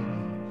up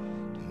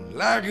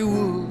like he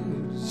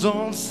was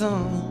on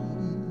son.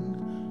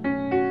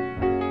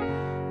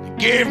 He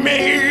gave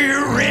me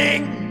a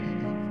ring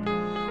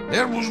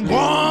that was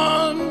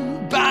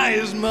worn by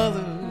his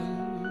mother.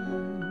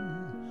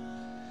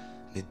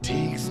 It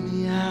takes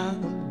me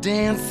out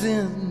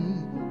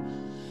dancing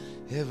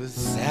every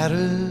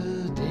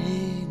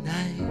Saturday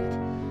night.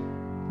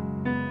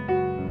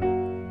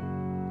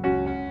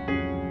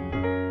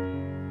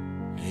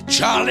 Hey,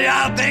 Charlie,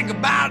 I think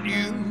about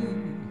you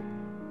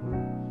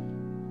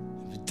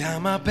every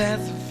time I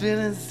pass the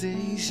filling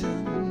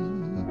station.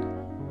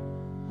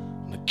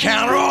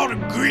 Count all the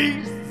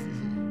grease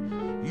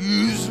you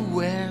used to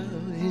wear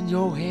in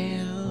your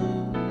hair.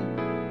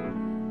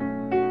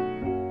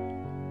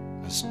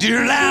 I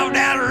still have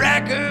that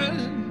record,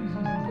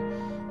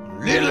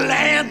 Little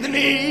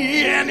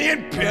Anthony and the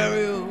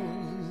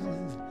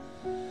Imperials.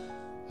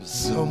 But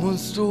someone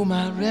stole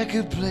my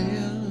record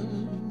player.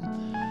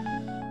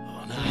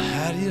 Oh, now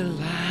how do you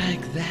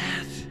like that?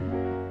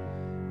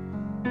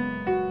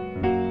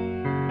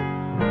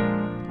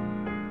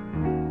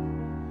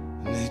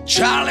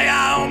 Charlie,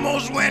 I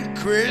almost went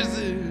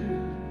crazy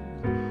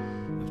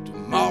after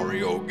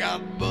Mario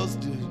got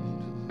busted.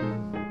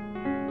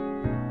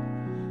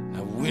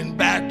 I went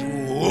back to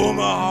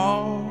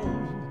Omaha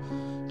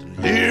to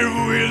live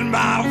with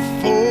my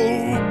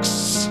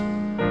folks.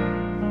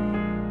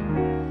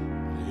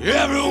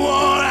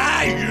 Everyone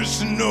I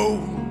used to know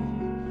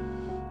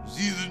was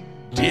either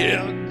dead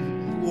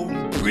or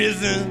in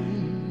prison.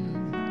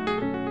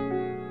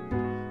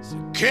 So I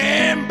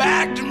came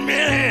back to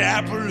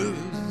Minneapolis.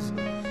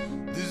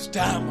 This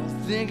time I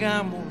think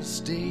I'm gonna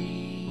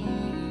stay.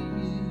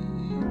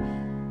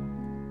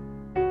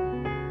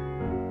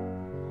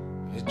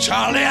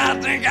 Charlie, I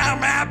think I'm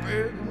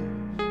happy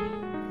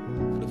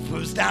for the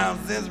first time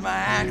since my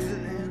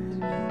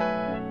accident.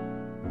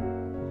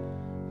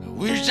 I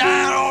wish I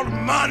had all the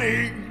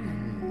money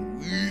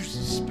we used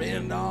to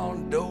spend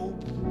on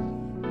dope.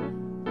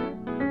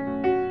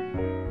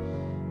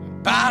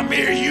 Buy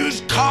me a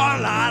used car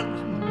lot,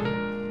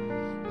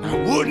 and I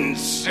wouldn't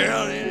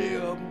sell any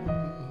of them.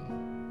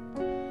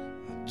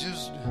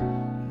 Just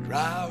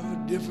drive a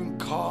different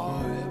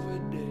car every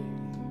day,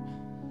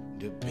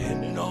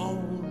 depending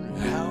on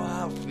how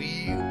I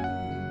feel.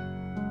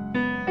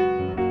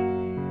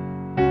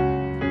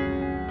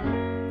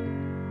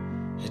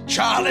 Hey,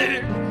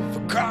 Charlie,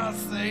 for God's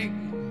sake,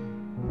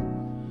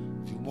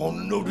 if you want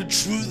to know the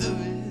truth of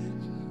it,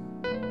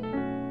 I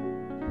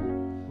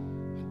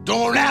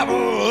don't have a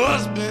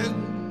husband.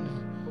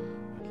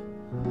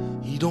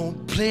 He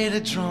don't play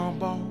the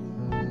trombone.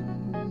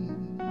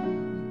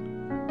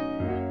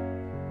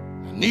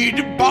 Need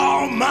to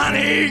borrow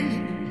money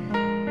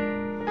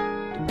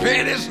to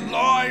pay this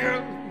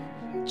lawyer,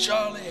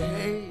 Charlie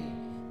Hay.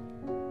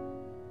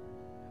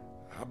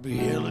 I'll be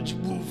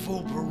eligible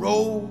for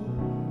parole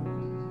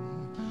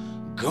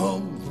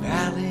come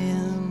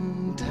Valentine's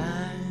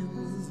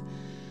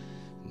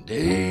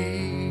Day.